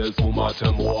zitterte, es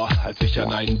wummerte Moor, als ich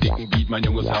an einen dicken Beat mein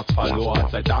junges Herz verlor.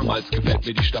 Seit damals gefällt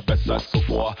mir die Stadt besser als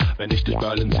zuvor. Wenn ich durch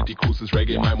Berlin City cruise, ist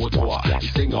Reggae mein Motor.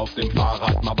 Ich singe auf dem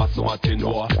Fahrrad, mal Basso, mal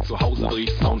Tenor. Zu Hause dreh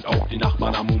ich Sound auf, die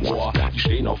Nachbarn am Humor. Die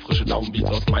stehen auf frische Downbeats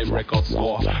aus meinem Record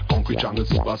Store. Concrete Jungle,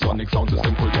 Supersonic Sound ist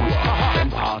in Kultur. Wenn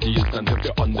Party ist, dann sind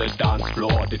wir on the dance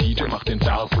floor. Der DJ macht den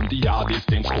Vers und die Yardis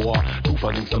den Chor. Du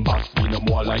versingst im Bass wie ne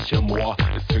Moorleiche Moor.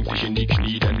 Es zwingt dich in die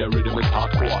Knie, denn der Rhythm ist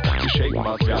Hardcore. Wir shaken,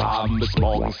 was wir haben, bis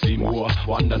morgens 7 Uhr.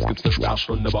 Woanders gibt's ne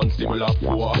Sperrstunde, bei uns die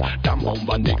Müllabfuhr.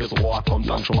 Dampfraum, dickes Rohr, kommt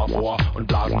lang schon mal vor. Und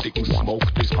blasen dicken Smoke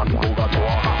durchs Brandenburger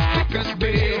Tor. Dickes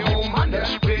B, oben an der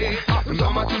Spree. Im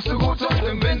Sommer tust du gut und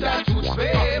im Winter tut's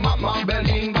weh. Mama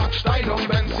Berlin, Backstein und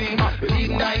Benzin. Wir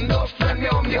lieben deinen Duft, wenn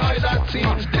wir um die Häuser ziehen.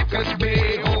 Dickes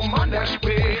B, oben an der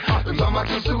Spree. Im Sommer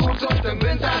tust du gut und im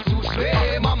Winter tut's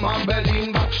weh. Mama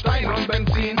Berlin, Backstein und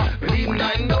Benzin. Wir lieben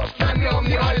deinen Duft, wenn wir um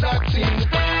die Häuser ziehen.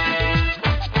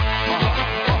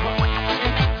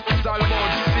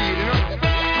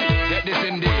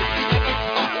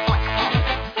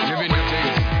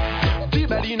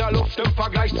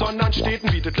 Vergleich zu anderen Städten,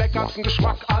 bietet leckersten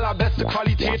Geschmack, allerbeste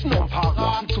Qualitäten, um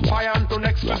Paraden zu feiern und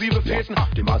exklusive Feten.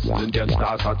 Die Massen sind jetzt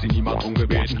Stars, hat sie niemand drum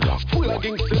gebeten. Früher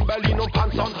ging's in Berlin um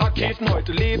Panzer und Raketen,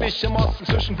 heute lebe ich im Osten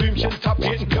zwischen Blümchen,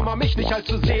 Tapeten. Kümmer mich nicht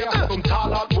allzu sehr um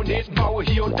Taler und Moneten, baue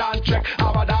hier und da einen Track,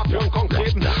 aber dafür einen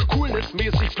konkreten.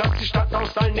 Coolness-mäßig platzt die Stadt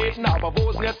aus allen Nähten, aber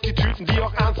wo sind jetzt die Typen, die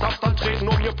auch ernsthaft antreten,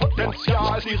 um ihr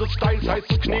Potenzial ihres Styles heiß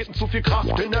zu kneten? Zu viel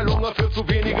Kraft in der Lunge für zu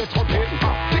wenige Trompeten.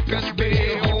 Dickes B,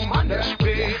 oben an der Spree.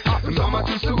 Im Sommer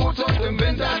tust du gut und im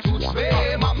Winter tut's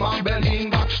weh. Mama Berlin,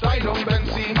 Backstein und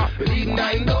Benzin. Wir liegen da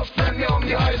in Luft, wenn wir um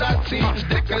die Häuser ziehen.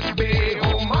 Dickes B,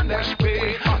 oben an der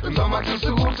Spree. Im Sommer tust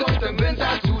du gut und im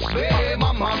Winter tut's weh.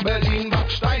 Mama Berlin,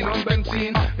 Backstein und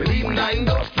Benzin. Wir liegen da in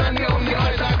Luft, wenn wir um die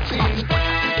Häuser ziehen.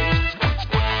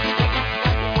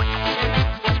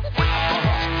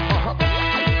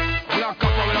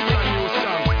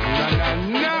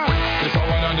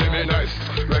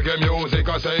 Music,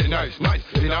 I say nice, nice.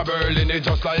 In a Berlin, it's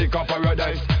just like a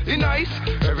paradise. It's nice.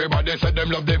 Everybody said them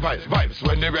love the vibes.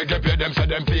 When the reggae play, them say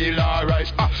them feel alright.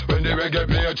 When the reggae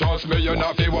play, trust me, you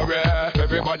not feel worry.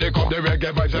 Everybody come the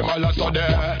reggae vibes, them all are so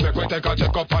there. Make we take a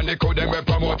check up on the crew, them we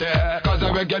promote it. Cause the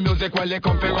reggae music, well, they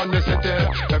come from run the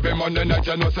city. Every Monday night,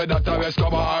 you know, say that a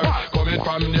Escobar. Coming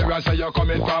from near, I say you're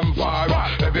coming from far.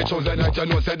 Every Tuesday night, you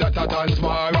know, say that a dance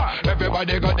bar.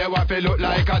 Everybody got their waffle look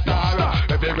like a star.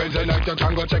 Every Wednesday night, you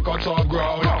can go check out some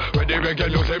ground. When the reggae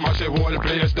music mash the whole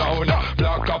place down.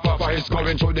 Black copper voice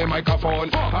going through the microphone.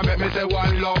 I make me say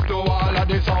one love to all of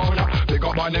the sound. Big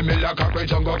up on the Miller Cockroach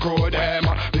Jungle crew them.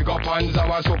 Big up Panzer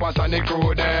and Supersonic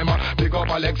crew them. Big up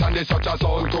Alex and the Such a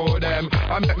Sound crew them.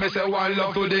 I make me say one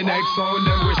love to the next sound.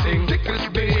 Then we sing Dickes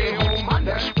B, oben an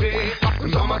der Spree.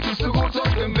 Im Sommer tust du gut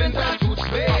und im Winter tut's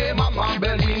weh. Mama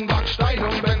Berlin, Backstein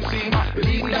und Benzin. Wir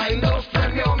liegen da in Luft,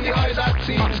 wenn wir um die Häuser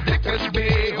ziehen. Dickes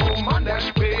B, oben an der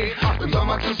Spree. Im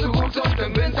Sommer tust du gut und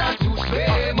im Winter tut's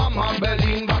weh. Mama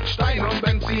Berlin, Backstein und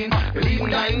Benzin. Wir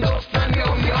liegen da in Luft, wenn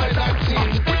wir um die Häuser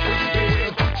ziehen.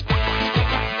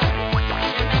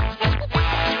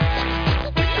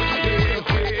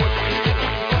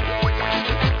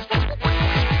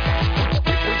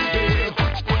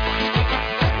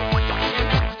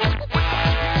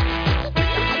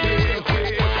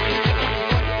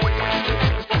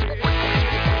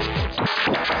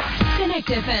 Connect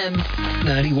FM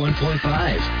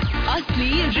 91.5.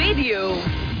 Asli Radio.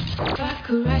 If I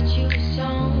could write you a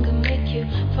song and make you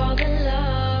fall in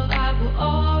love, I will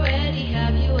already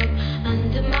have you up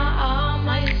under my arm.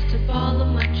 I used to follow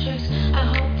my tricks. I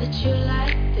hope that you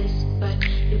like this, but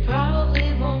you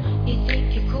probably won't. You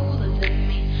think you're cooler than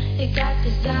me. You got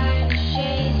designer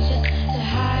shades just to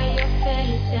hide your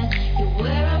face, and you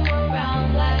wear them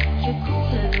around like you're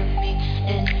cooler than me.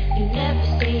 And you never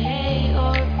say hey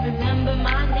or remember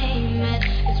my name, and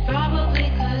it's probably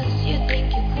 'cause you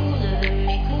think you're cooler than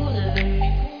me, cooler than me,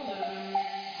 cooler than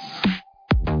me.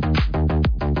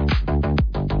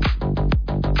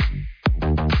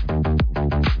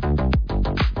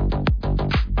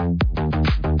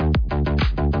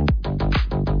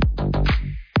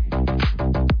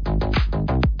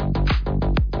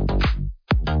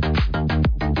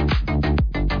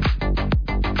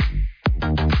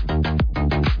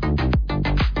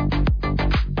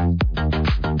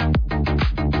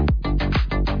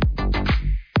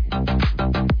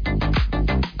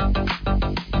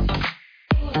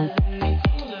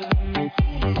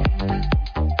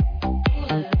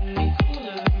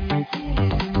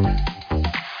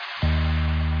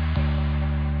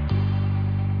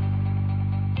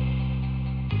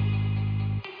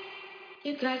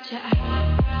 You got your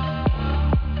eyebrows,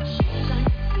 shoes on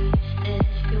your feet, and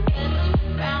you wear them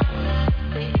around like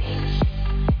beige.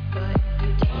 But you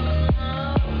don't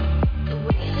know the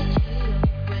way that you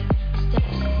look when the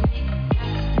steps you make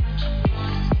that much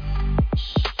noise.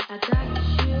 I got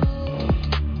you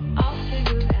all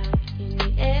figured out. You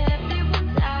need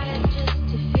everyone's eyes just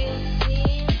to feel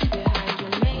seen. Behind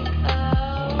your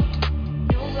makeup,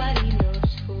 nobody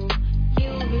knows who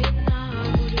you really are.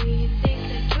 Who do you think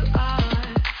that you are?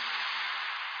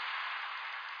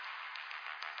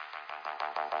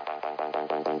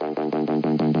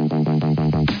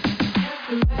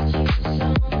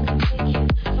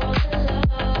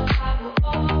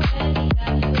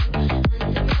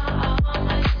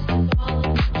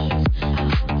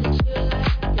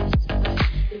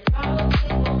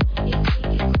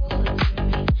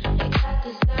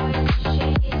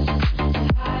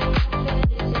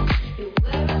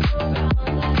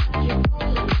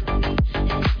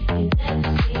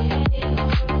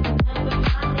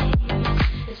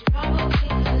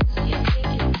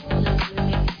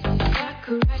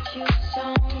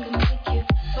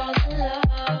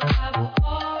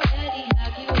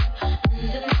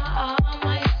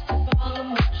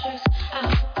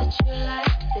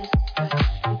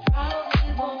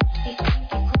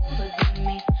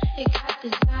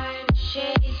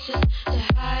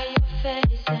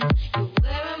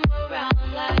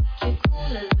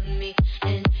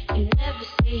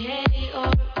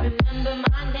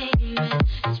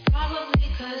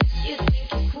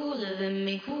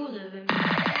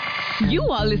 You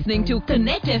are listening to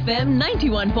Connect FM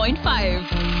 91.5.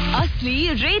 Asli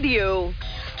Radio.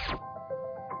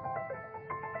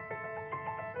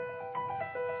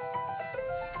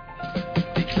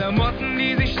 Die Klamotten,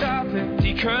 die sich stapeln,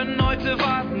 die können heute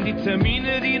warten. Die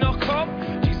Termine, die noch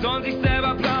kommen, die sollen sich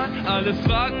selber planen. Alle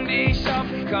Fragen, die ich hab,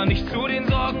 kann ich zu den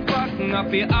Sorgen packen. Hab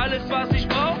hier alles, was ich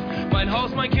brauch, mein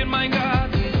Haus, mein Kind, mein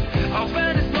Garten. Auch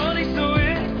wenn es noch nicht so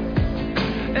ist,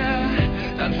 ja,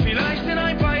 dann vielleicht in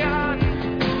ein paar Jahren.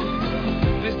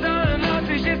 Bis dahin lass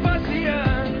ich es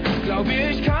passieren. Glaub mir,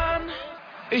 ich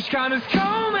kann es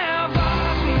kaum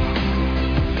erwarten,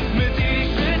 mit dir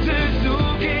die Schritte zu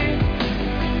gehen.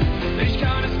 Ich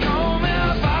kann es kaum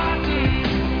erwarten,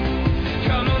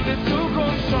 kann unsere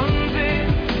Zukunft schon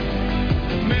sehen.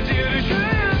 Mit dir durch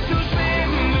Höhe zu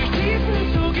schweben, durch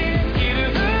Tiefen zu gehen. Jede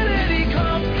Hürde, die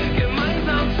kommt,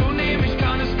 gemeinsam zu nehmen. Ich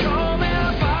kann es kaum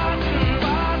erwarten,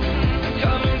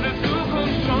 kann unsere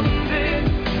Zukunft schon sehen.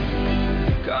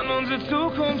 Kann unsere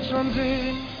Zukunft schon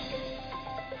sehen.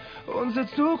 Unsere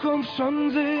Zukunft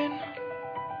schon sehen.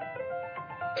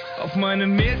 Auf meine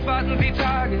Mails warten die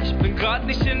Tage, ich bin grad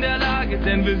nicht in der Lage,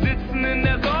 denn wir sitzen in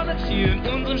der Sonne hier in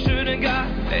unserem schönen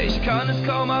Garten. Ey, ich kann es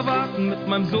kaum erwarten, mit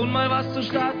meinem Sohn mal was zu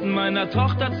starten, meiner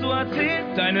Tochter zu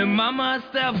erzählen, deine Mama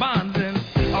ist der Wahnsinn.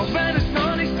 Auch wenn es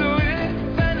noch nicht so ist,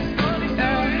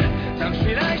 dann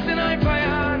vielleicht in ein paar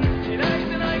Jahren,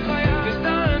 bis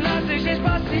dahin lass ich es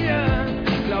passieren.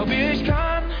 Glaub mir, ich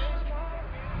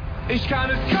kann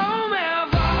es kaum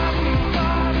erwarten,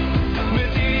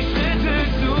 mit dir die Schritte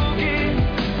zu gehen.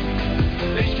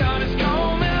 Ich kann es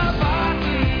kaum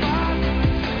erwarten,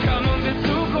 kann unsere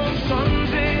Zukunft schon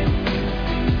sehen.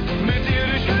 Mit dir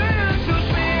durch Höhe zu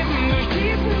schweben, durch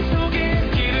Tiefen zu gehen.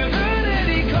 Jede Hürde,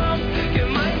 die kommt,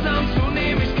 gemeinsam zu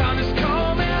nehmen. Ich kann es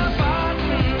kaum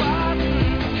erwarten,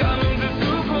 kann unsere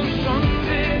Zukunft schon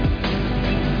sehen.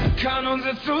 Kann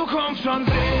unsere Zukunft schon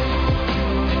sehen.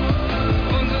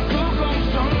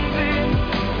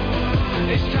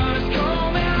 Ich kann es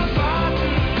kaum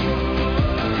erwarten,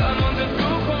 kann unsere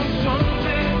Zukunft schon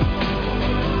sehen.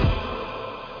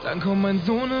 Dann kommt mein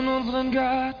Sohn in unseren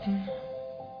Garten,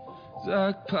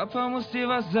 sagt, Papa muss dir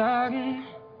was sagen.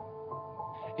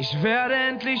 Ich werde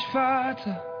endlich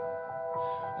Vater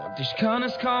und ich kann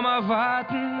es kaum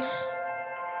erwarten.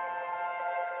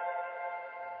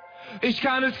 Ich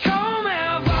kann es kaum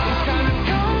erwarten,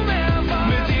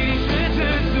 mit dir die Schritte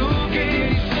zu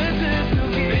gehen.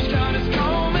 Ich kann es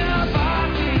kaum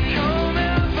erwarten,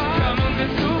 kann unsere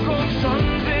Zukunft schon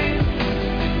sehen.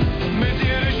 Mit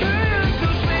dir durch Höhe zu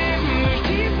schweben, durch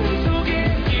Tiefen zu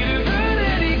gehen. Jede Hürde,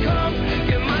 die kommt,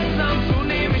 gemeinsam zu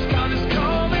nehmen. Ich kann es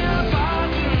kaum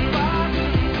erwarten,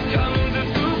 kann unsere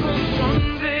Zukunft schon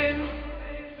sehen.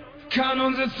 Kann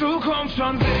unsere Zukunft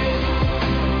schon sehen.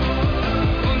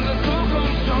 Unsere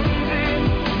Zukunft schon sehen.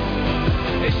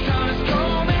 Ich kann es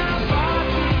kaum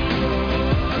erwarten,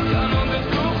 kann unsere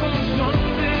Zukunft schon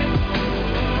sehen.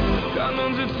 Kann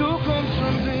unsere Zukunft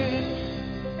schon sehen.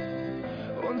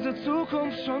 Unsere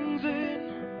Zukunft schon sehen.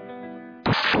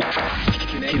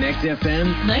 Connect FM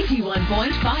 91.5.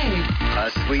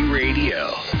 Asli Radio.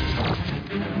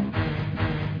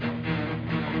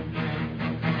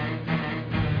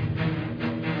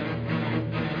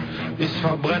 Ich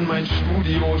verbrenn mein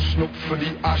Studio, schnupfe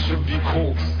die Asche wie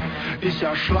Koks. Ich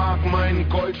erschlag meinen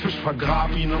Goldfisch,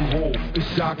 vergrab ihn im Hof.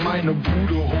 Ich jag meine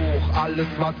Bude hoch, alles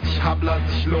was ich hab, lass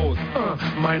ich los.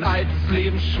 Mein altes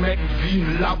Leben schmeckt wie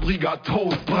ein labbriger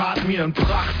Toast. Brat mir ein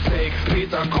Prachtsteak,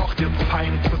 Peter kocht jetzt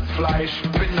feinstes Fleisch.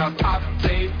 Bin das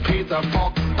Update, Peter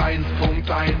Fox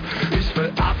 1.1. Ich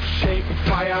will abshaken,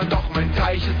 feiern, doch mein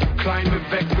Teich ist zu klein.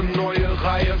 Bewechseln neue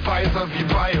Reihe, weißer wie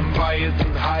bei einem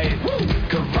weißen Hai.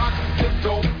 Gewachsen,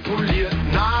 gedopt, poliert,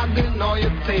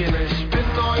 nagelneue Zähne. Ich bin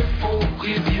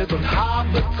euphorisiert und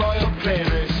habe teure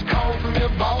Pläne. Ich kaufe mir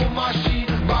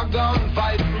Baumaschinen, Bagger und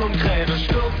Walzen und Kräne.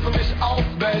 Stürze mich auf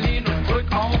Berlin und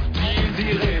drück auf die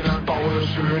Sirene. Baue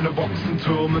schöne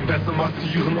Boxentürme, besser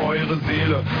massieren eure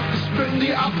Seele. Ich bin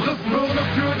die Abrissbirne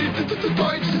für die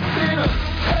deutsche Szene.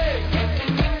 Hey!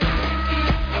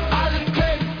 Alles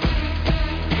klingt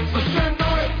so schön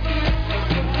neu.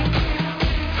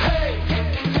 Hey!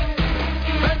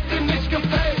 Wenn's dir nicht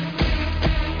gefällt,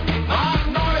 mach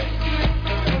neu.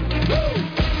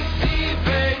 Die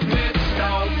Welt mit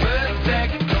Staub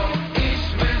bedeckt, doch ich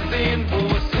will sehen, wo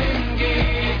es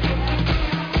hingeht.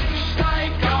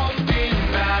 Steig auf den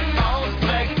Berg aus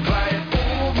Dreck, weil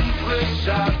oben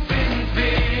frischer Wind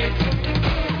weht.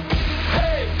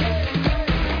 Hey!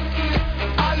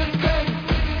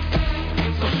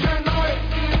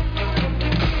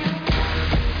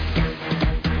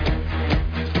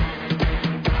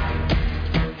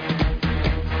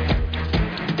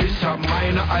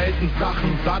 meine alten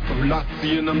Sachen satt und lass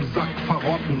sie in nem Sack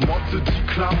verrotten. Motte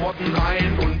die Klamotten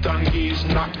ein und dann geh ich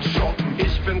nackt shoppen.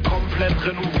 Ich bin komplett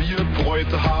renoviert,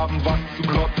 Bräute haben was zu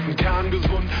glotzen.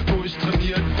 Kerngesund,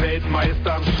 durchtrainiert,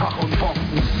 Weltmeister im Schach und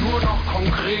Boxen. Nur noch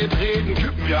konkret reden,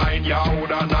 gib mir ein Ja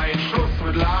oder Nein. Schluss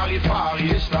mit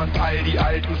Larifari, ich lass all die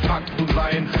alten Fakten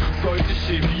sein. Sollte ich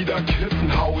hier wieder kippen,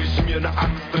 hau ich mir ne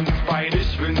Axt ins Bein.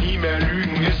 Ich will nie mehr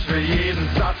lügen, ich will jeden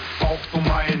Satz auch so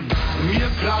meinen. Mir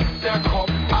platzt der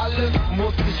Kopf, alles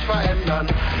muss sich verändern.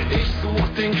 Ich such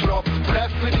den Knopf,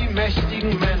 treffe die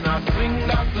mächtigen Männer, zwing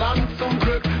das Land zum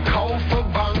Glück, kaufe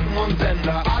Banken und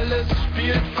Sender. Alles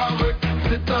spielt verrückt,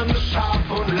 zitternde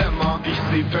Schafe und Lämmer. Ich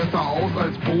seh besser aus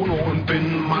als Bono und bin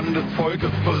ein Mann des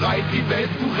Volkes, bereit die Welt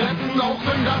zu retten, auch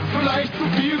wenn das vielleicht zu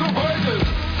viel gewollt ist.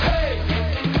 Hey!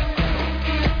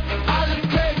 Alles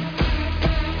klingt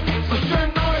so schön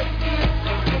neu.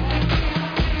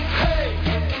 Hey!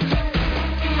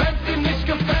 Wenn's dir nicht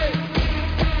gefällt,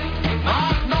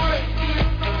 mach neu.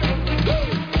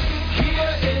 Hier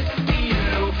ist die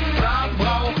Luft,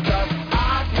 verbraucht das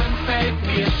Atmen, fällt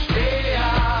mir schwer.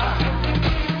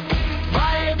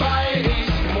 Bye bye, ich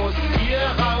muss hier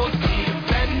raus, die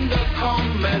Wände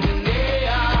kommen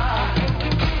näher.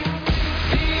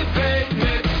 Die Welt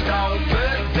mit Staub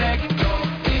bedeckt, doch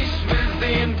ich will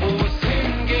sehen, wo's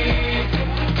hingeht.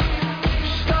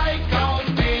 Steig auf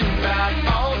den Berg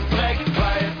aus Dreck,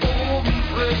 weil oben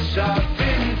frischer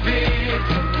Wind weht.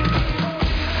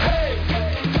 Hey,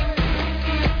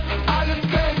 alles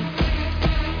glänzt,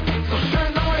 so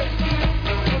schön neu.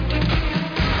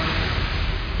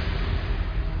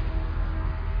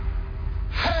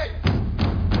 Hey!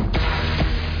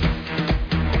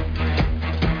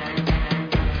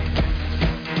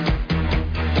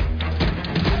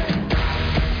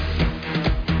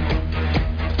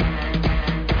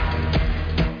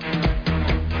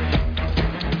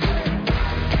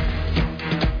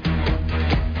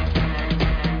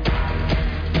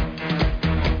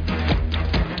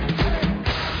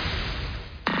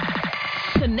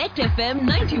 Connect FM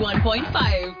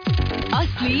 91.5.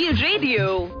 Osli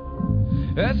Radio.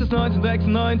 Es ist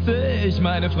 1996,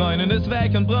 meine Freundin ist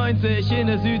weg und bräunt sich in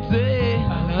der Südsee.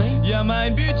 Allein? Ja,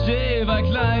 mein Budget war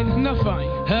klein. Na fein.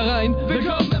 Herein,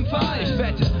 willkommen im Fall. Ich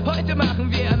wette, heute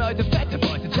machen wir erneute fette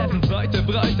Beute. Treffen Bräute,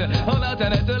 Bräute und lauter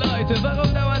nette Leute.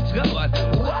 Warum dauernd trauern?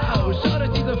 Wow, schau dir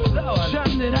diese Frau an.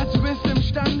 Schande, dazu bist du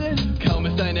imstande. Kaum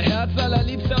ist deine Herz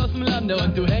allerliebste aus dem Lande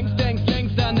und du hängst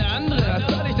an der andere.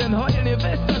 Was soll ich denn heulen? Ihr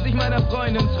wisst, dass ich meiner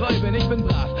Freundin treu bin. Ich bin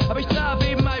brav, aber ich traf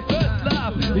eben my first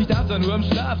love. Ich darf doch nur im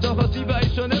Schlaf, doch was sie war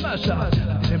ich schon immer scharf.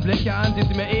 Den Blick an, sieht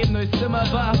sie mir eben durchs Zimmer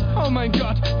warf. Oh mein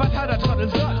Gott, was hat der Trottel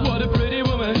gesagt? What a pretty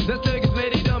woman, das Glück ist mir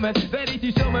die Dumme. Wenn ich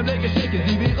die stummen Blicke schicke,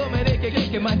 sie wie rum in dicke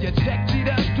Kicke. Meint ihr, checkt sie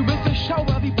das? Du bist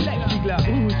durchschaubar wie Plexiglas.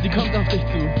 Sie kommt auf dich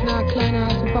zu. Na, Kleiner,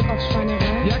 hast du Bock auf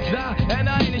Schweinerei? Ja klar,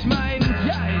 nein, ich mein,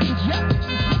 ja.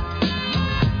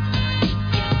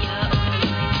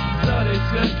 Soll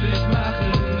ich's wirklich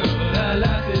machen oder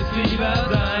lass ich's lieber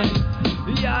sein?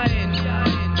 Jein.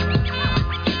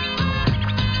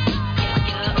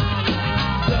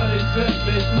 Soll ich's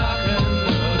wirklich machen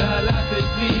oder lass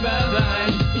ich's lieber sein?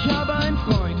 Ich habe einen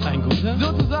Freund, ein guter,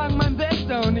 sozusagen mein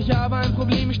Bester, und ich habe ein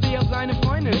Problem, ich stehe auf seine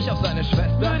Freundin, ich auf seine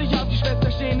Schwester. Würde ich auf die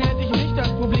Schwester stehen, hätte ich nicht das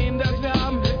Problem, das wir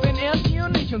haben. Wenn er sie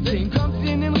und ich uns sehen, kommt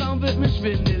sie in den Raum, wird mir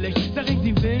schwindelig. Sag ich,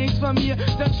 sie will nichts von mir,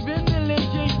 dann schwindelig.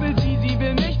 Ich will sie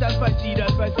will mich, das weiß sie,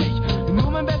 das weiß ich. Nur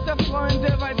mein bester Freund,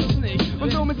 der weiß es nicht.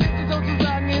 Und somit sitzt sie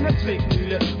sozusagen in der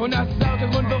Zwickmühle. Und das ist auch der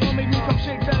Grund, warum ich mich vom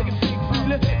Schicksal gefickt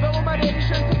fühle. Warum hat er die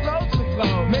schönste Frau zur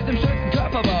Frau? Mit dem schönsten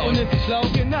Körperbau. Und ist es schlau,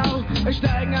 genau. Es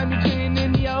steigen an die Tränen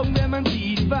in die Augen, wenn man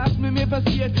sieht, was mit mir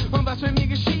passiert und was mit mir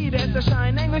geschieht. Es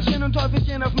erscheinen Engelchen und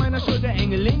Teufelchen auf meiner Schulter.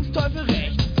 Engel links, Teufel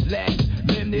rechts. Längst,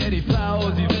 nimm dir die Frau,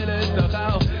 sie will es doch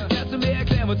auch. Kannst du mir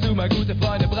erklären, wozu man gute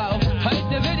Freunde braucht? Heißt,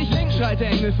 der will dich links, schreit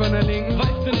der Engel von der Linken.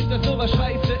 Weißt